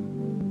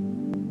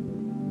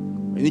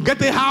 When you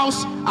get a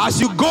house, as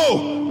you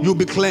go, you'll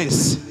be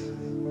cleansed.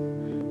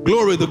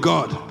 Glory to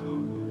God.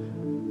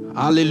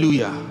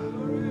 Hallelujah.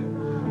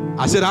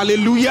 I said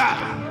hallelujah.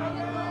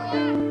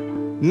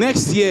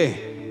 Next year,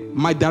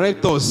 my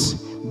directors,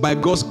 by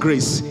God's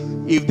grace,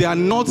 if they are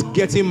not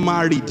getting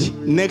married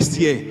next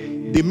year,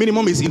 the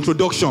minimum is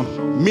introduction.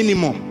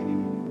 Minimum.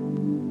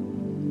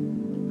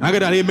 I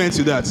get an amen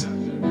to that.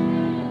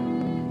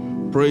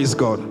 Praise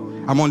God.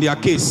 I'm on their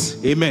case.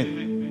 Amen.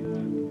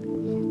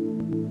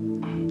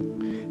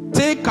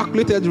 Take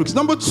calculated risks.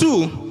 Number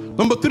 3,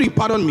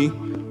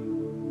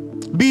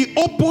 be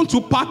open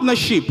to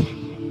partnership.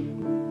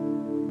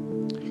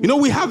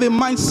 We have a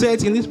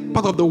mindset in this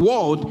part of the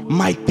world,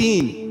 my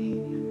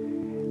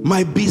thing,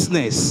 my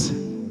business,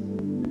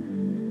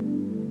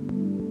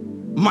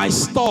 my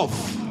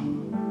stuff,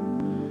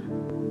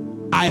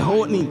 I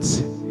own it.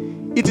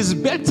 It is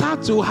better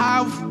to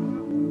have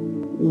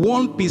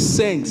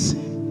 1%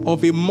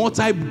 of a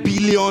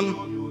multi-billion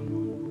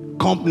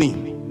company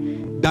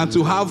than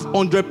to have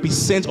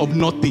 100% of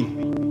nothing.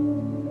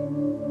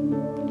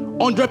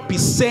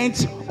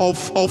 100%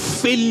 of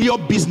failure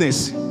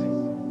business.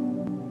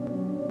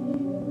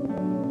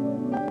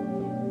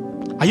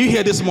 Are you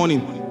here this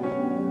morning?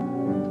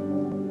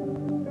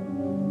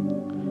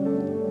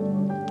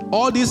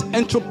 All these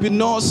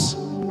entrepreneurs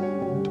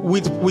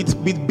with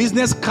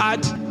business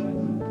card,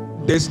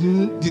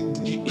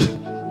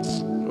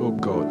 oh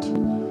God.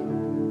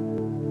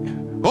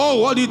 Oh,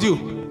 what do you do?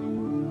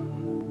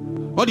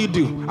 What do you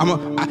do? I'm a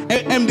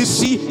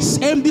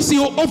MDC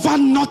over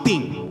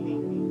nothing.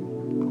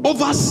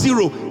 Over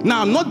zero.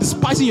 Now, I'm not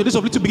despising your days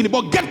of little beginning,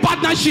 but get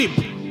partnership.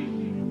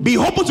 Be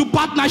open to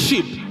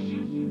partnership.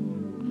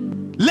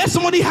 Let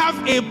somebody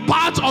have a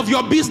part of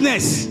your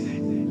business.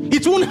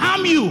 It won't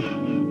harm you.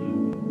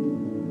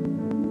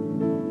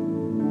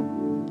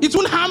 It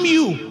won't harm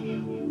you.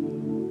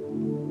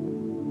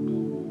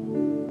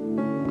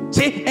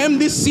 Say,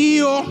 MD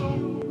CEO,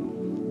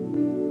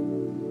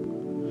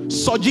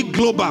 Soji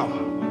Global.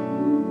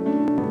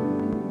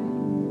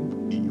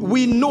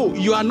 We know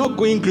you are not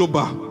going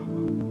global.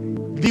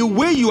 The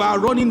way you are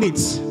running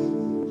it,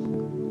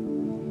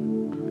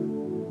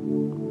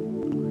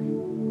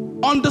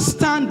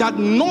 understand that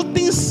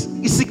nothing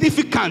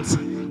significant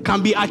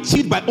can be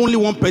achieved by only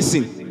one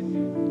person.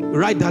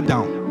 Write that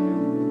down.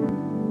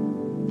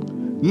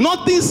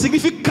 Nothing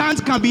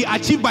significant can be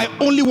achieved by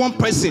only one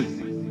person.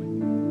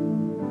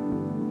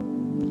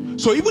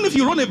 So even if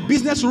you run a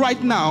business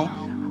right now,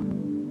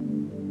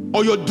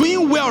 or you're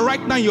doing well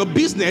right now in your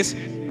business,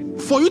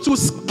 for you to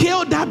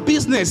scale that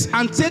business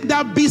and take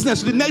that business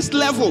to the next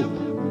level,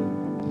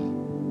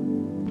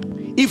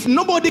 if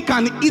nobody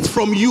can eat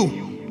from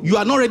you, you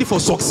are not ready for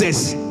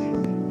success.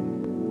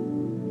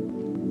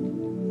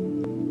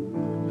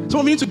 Some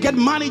of you need to get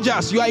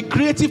managers. You are a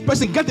creative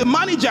person, get a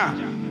manager.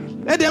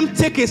 Let them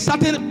take a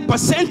certain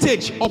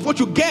percentage of what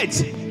you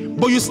get,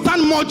 but you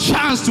stand more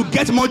chance to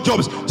get more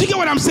jobs. Do you get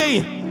what I'm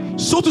saying?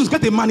 So to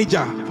get a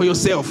manager for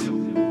yourself.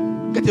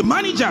 Get a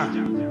manager.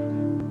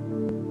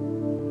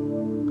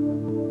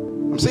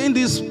 I'm saying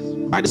this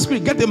by the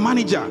Spirit. Get a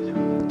manager.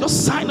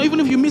 Just sign, or even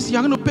if you miss,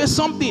 you're going to pay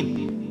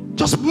something.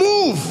 Just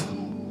move.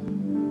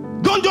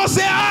 Don't just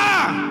say,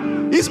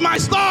 it's my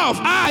stuff.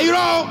 I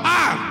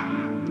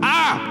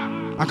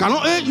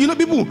cannot,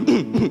 people,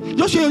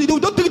 just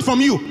don't take it from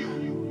you.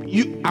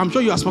 I'm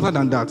sure you are smarter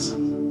than that.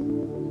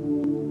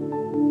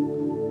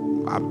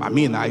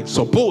 I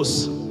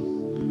suppose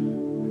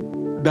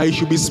that you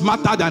should be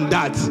smarter than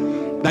that.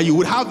 That you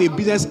would have a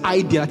business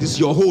idea that is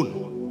your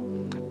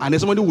own, and then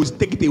somebody will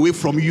take it away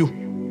from you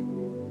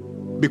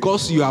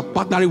because you are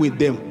partnering with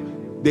them.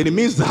 Then it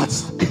means that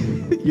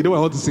you know what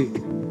I want to say.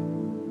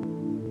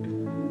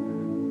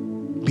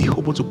 Be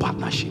open to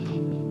partnership.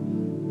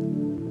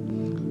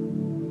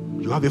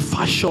 You have a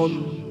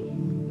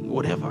fashion,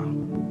 whatever.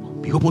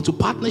 Be open to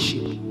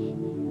partnership.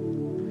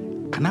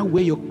 Can I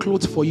wear your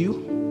clothes for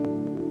you?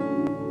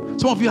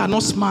 Some of you are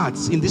not smart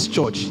in this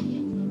church.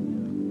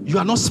 You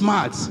are not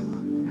smart.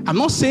 I'm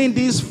not saying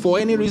this for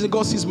any reason.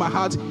 God sees my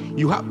heart.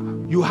 You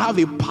have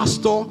a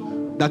pastor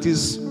that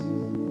is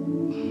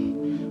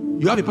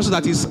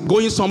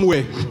going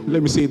somewhere.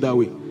 Let me say it that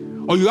way.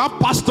 Or you have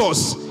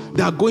pastors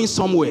that are going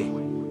somewhere.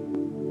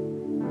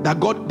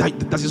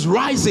 That is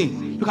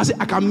rising. You can say,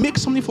 I can make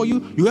something for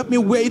you. You help me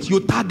wear it. You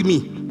tag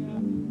me.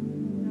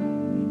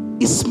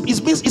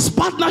 It's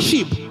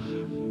partnership.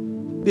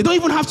 They don't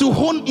even have to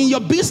own in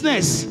your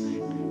business.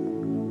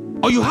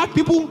 Or you have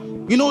people,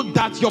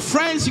 that your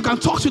friends, you can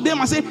talk to them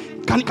and say,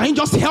 can you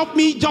just help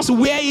me just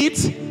wear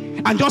it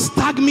and just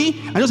tag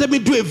me and just help me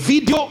do a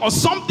video or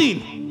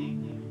something.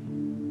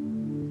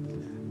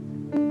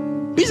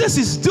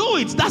 Businesses do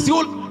it. That's the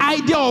whole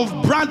idea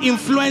of brand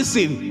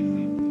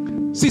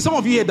influencing. See, some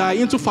of you here that are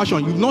into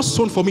fashion, you've not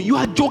sewn for me. You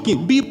are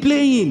joking. Be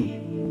playing.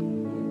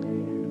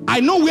 I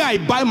know where I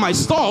buy my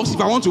stuff.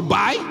 If I want to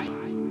buy,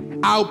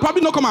 I'll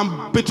probably not come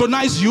and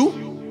patronize you.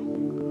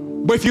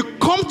 But if you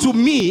come to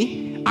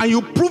me and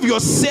you prove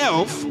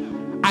yourself,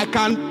 I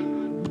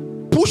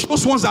can push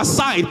those ones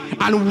aside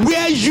and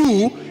wear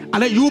you,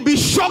 and then you'll be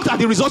shocked at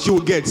the results you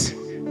will get.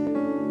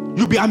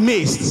 You'll be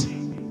amazed.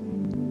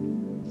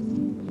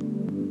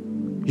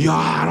 You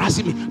are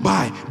harassing me.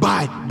 Buy.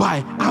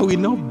 I will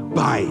not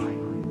buy.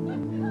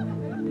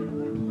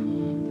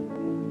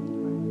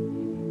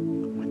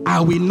 I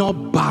will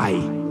not buy.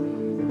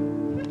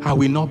 I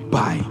will not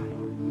buy.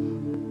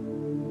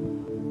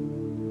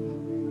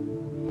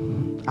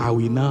 I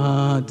will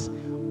not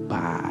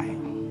buy.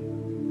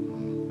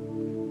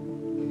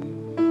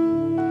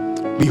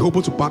 Be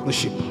open to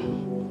partnership.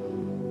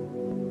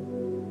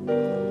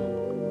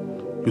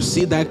 You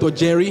see Director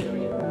Jerry,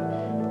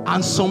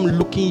 handsome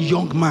looking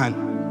young man,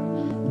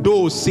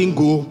 though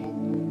single,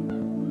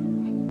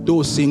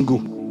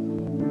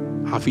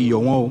 have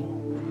your own.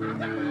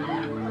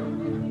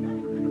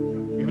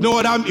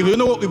 If you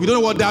don't know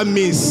what that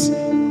means, I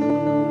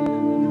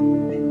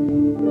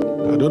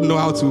don't know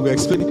how to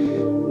explain it.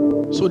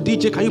 So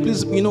DJ, can you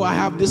please, I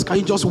have this, can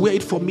you just wear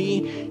it for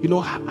me?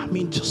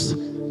 Just,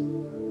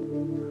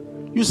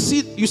 you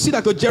see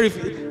Dr. Jerry,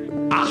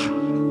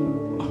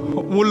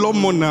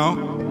 more now.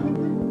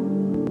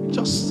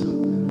 Just,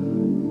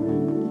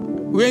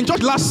 we were in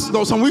church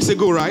some weeks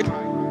ago, right?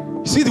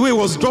 You see the way he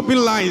was dropping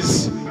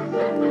lines.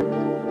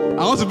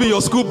 I want to be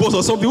your school boss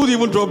or something. Who would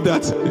even drop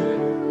that?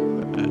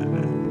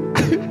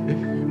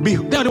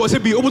 Then they will say,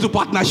 be open to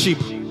partnership.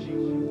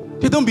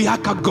 They don't be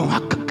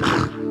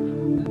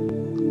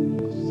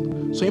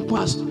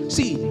so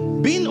see,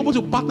 being open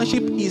to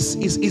partnership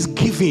is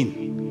giving.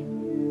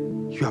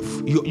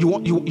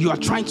 You are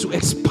trying to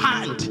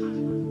expand.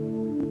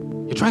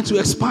 You're trying to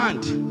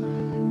expand.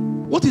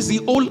 What is the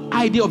whole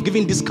idea of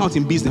giving discount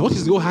in business? What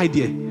is the whole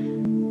idea?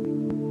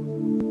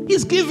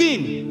 It's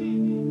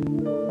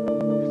giving.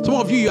 Some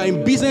of you are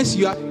in business.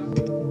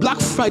 Black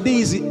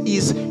Friday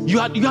is you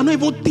are not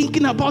even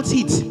thinking about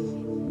it.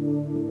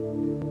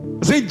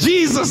 Say,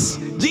 Jesus,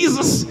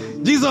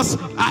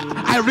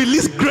 I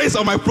release grace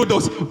on my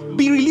products.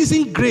 Be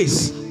releasing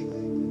grace.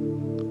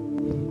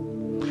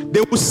 They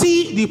will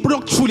see the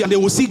product truly and they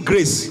will see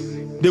grace.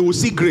 They will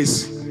see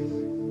grace.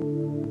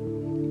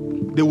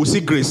 They will see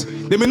grace.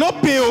 They may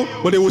not pay,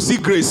 but they will see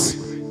grace.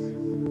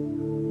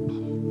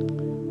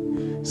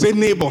 Say,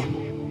 neighbor,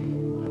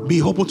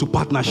 be open to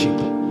partnership.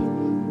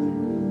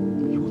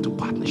 Be open to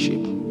partnership.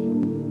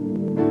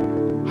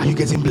 Are you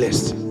getting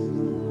blessed?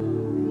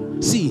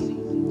 See,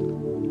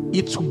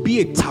 it will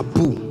be a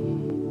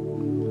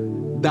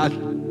taboo that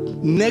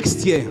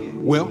next year,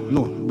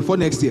 before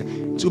next year,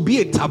 it will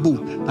be a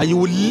taboo that you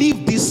will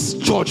leave this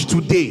church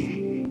today,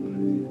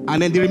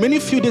 and then the remaining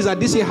few days that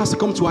this year has to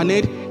come to an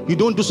end, you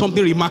don't do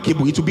something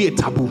remarkable. It will be a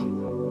taboo.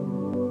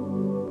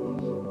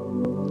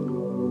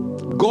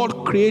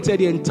 God created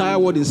the entire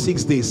world in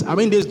 6 days. How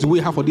many days do we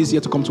have for this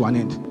year to come to an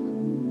end?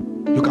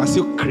 You can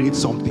still create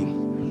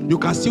something. You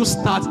can still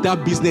start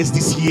that business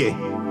this year.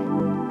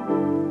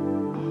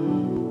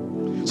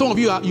 Some of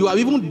you have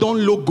even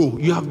done logo.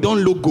 You have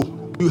done logo.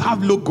 You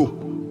have logo.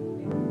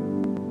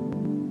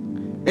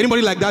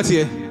 Anybody like that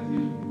here?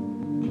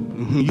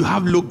 You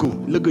have logo.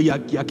 Logo, you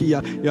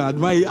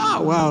admire.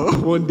 Ah, wow,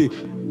 one day.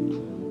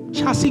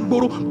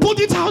 Put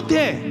it out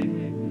there.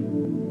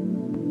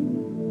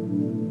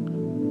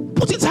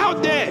 Put it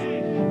out there.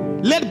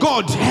 Let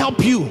God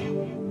help you.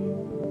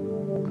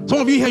 Some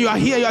of you here,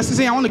 you are still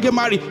saying, I want to get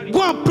married.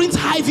 Go and print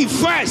Ivy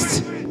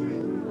first.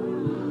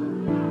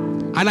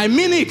 And I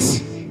mean it.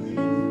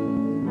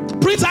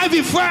 Print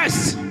Ivy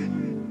first.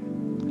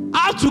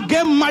 How to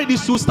get married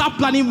is to start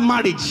planning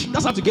marriage.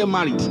 That's how to get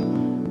married.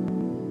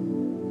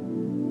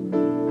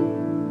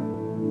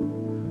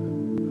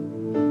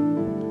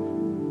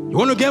 You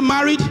want to get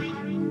married?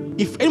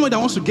 If anyone that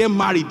wants to get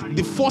married,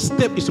 the first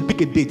step is to pick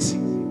a date.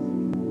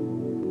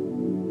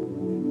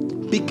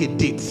 Pick a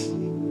date.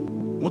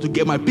 You want to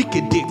get married? Pick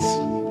a date.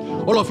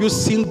 All of you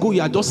single,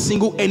 you are just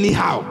single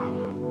anyhow.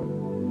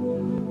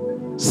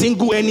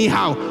 Single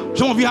anyhow.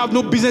 Some of you have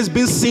no business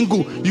being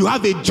single. You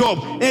have a job,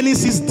 earning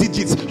 6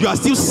 digits. You are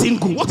still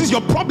single. What is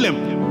your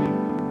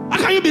problem? How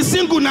can you be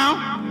single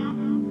now?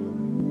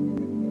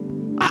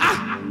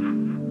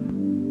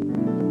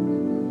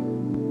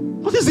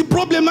 What is the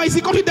problem now? Is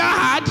it country that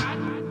hard?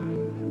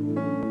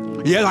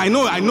 Yeah, I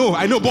know,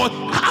 but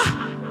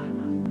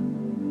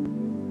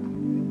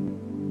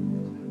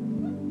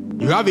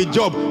you have a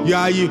job.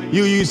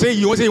 You say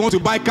you want to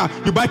buy car.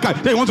 You buy car.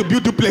 Then you want to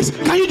build duplex.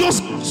 Can you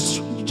just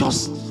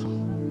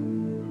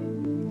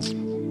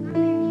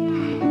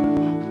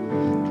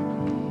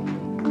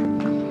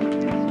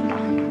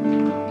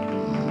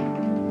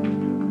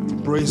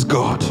praise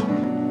God.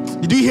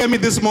 Did you hear me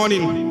this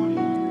morning?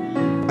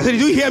 I said,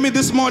 did you hear me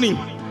this morning?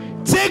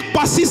 Take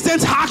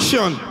persistent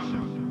action.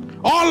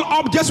 All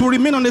objects will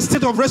remain on a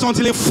state of rest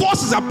until a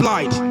force is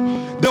applied.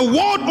 The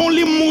world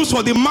only moves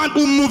for the man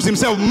who moves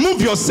himself.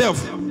 Move yourself.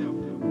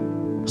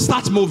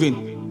 Start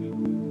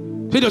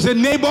moving. So you say,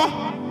 neighbor,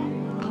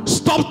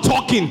 stop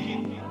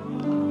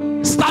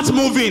talking. Start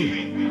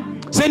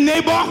moving. Say,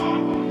 neighbor,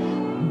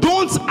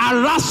 don't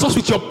harass us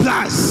with your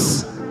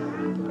plans.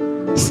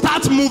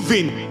 Start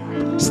moving.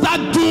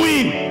 Start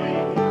doing.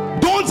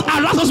 Don't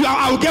harass us with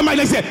I will get married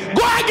next year.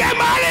 Go and get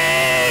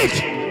married.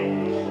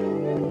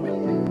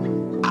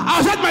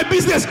 I'll start my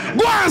business.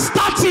 Go and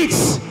start it.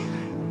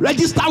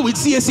 Register with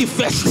CSC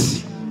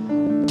first.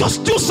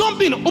 Just do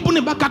something. Open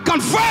a bank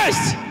account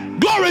first.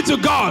 Glory to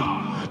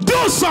God.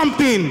 Do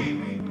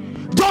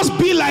something. Just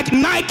be like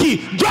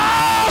Nike.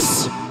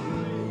 Just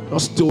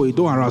do it.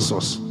 Don't harass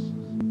us.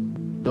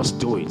 Just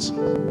do it.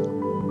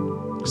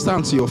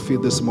 Stand to your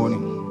feet this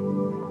morning.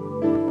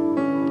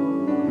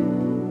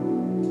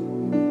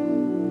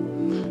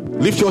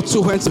 Lift your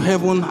 2 hands to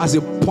heaven as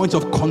a point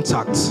of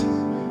contact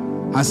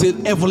and say,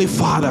 Heavenly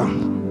Father.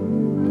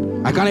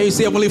 I can hear you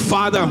say, Heavenly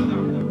Father,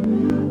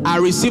 I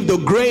receive the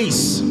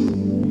grace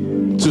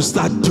to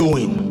start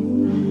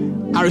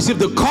doing. I receive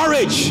the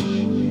courage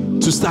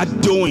to start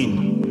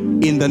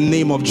doing in the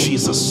name of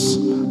Jesus.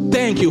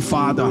 Thank you,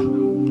 Father,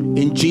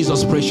 in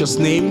Jesus' precious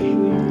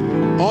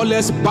name. All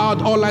eyes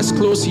bowed, all eyes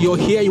closed. You're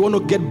here, you want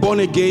to get born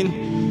again.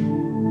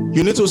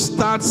 You need to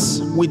start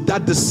with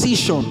that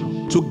decision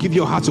to give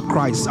your heart to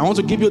Christ. I want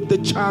to give you the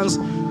chance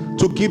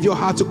to give your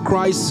heart to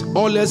Christ.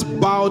 All eyes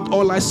bowed,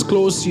 all eyes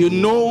closed. You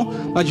know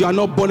that you are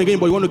not born again,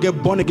 but you want to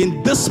get born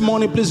again. This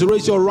morning, please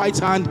raise your right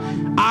hand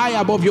high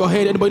above your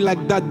head. Anybody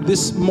like that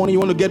this morning, you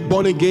want to get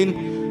born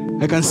again?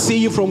 I can see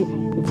you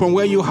from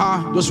where you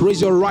are. Just raise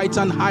your right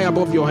hand high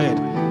above your head.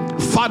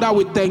 Father,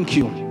 we thank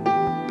you.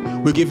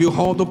 We give you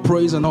all the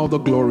praise and all the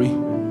glory.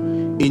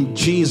 In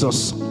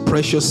Jesus'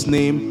 precious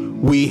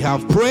name, we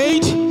have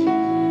prayed.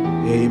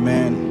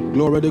 Amen.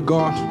 Glory to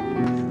God.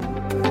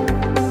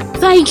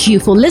 Thank you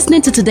for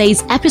listening to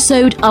today's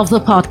episode of the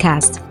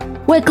podcast.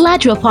 We're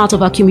glad you're part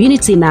of our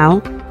community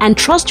now and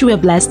trust you were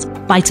blessed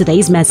by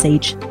today's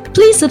message.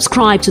 Please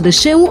subscribe to the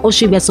Seun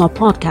Osigbesan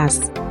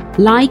Podcast,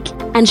 like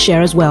and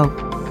share as well.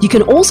 You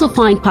can also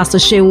find Pastor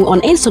Seun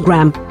on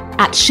Instagram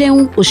at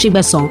Seun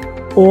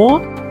Osigbesan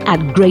or at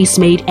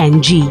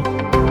GraceMadeNG.